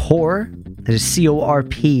Corp. That is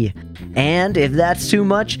CORP. And if that's too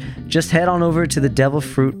much, just head on over to the Devil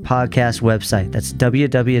Fruit Podcast website. That's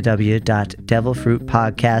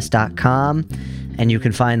www.devilfruitpodcast.com. And you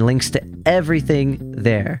can find links to everything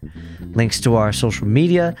there. Links to our social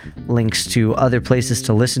media, links to other places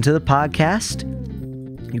to listen to the podcast.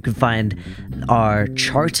 You can find our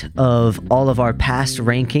chart of all of our past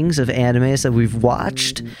rankings of animes that we've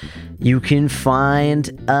watched. You can find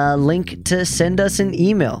a link to send us an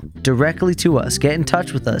email directly to us. Get in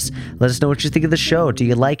touch with us. Let us know what you think of the show. Do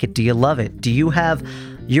you like it? Do you love it? Do you have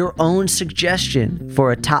your own suggestion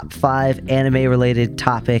for a top 5 anime-related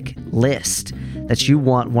topic list that you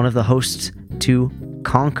want one of the hosts to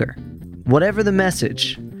conquer? Whatever the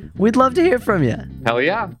message, we'd love to hear from you. Hell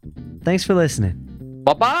yeah. Thanks for listening.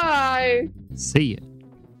 Bye-bye. See ya.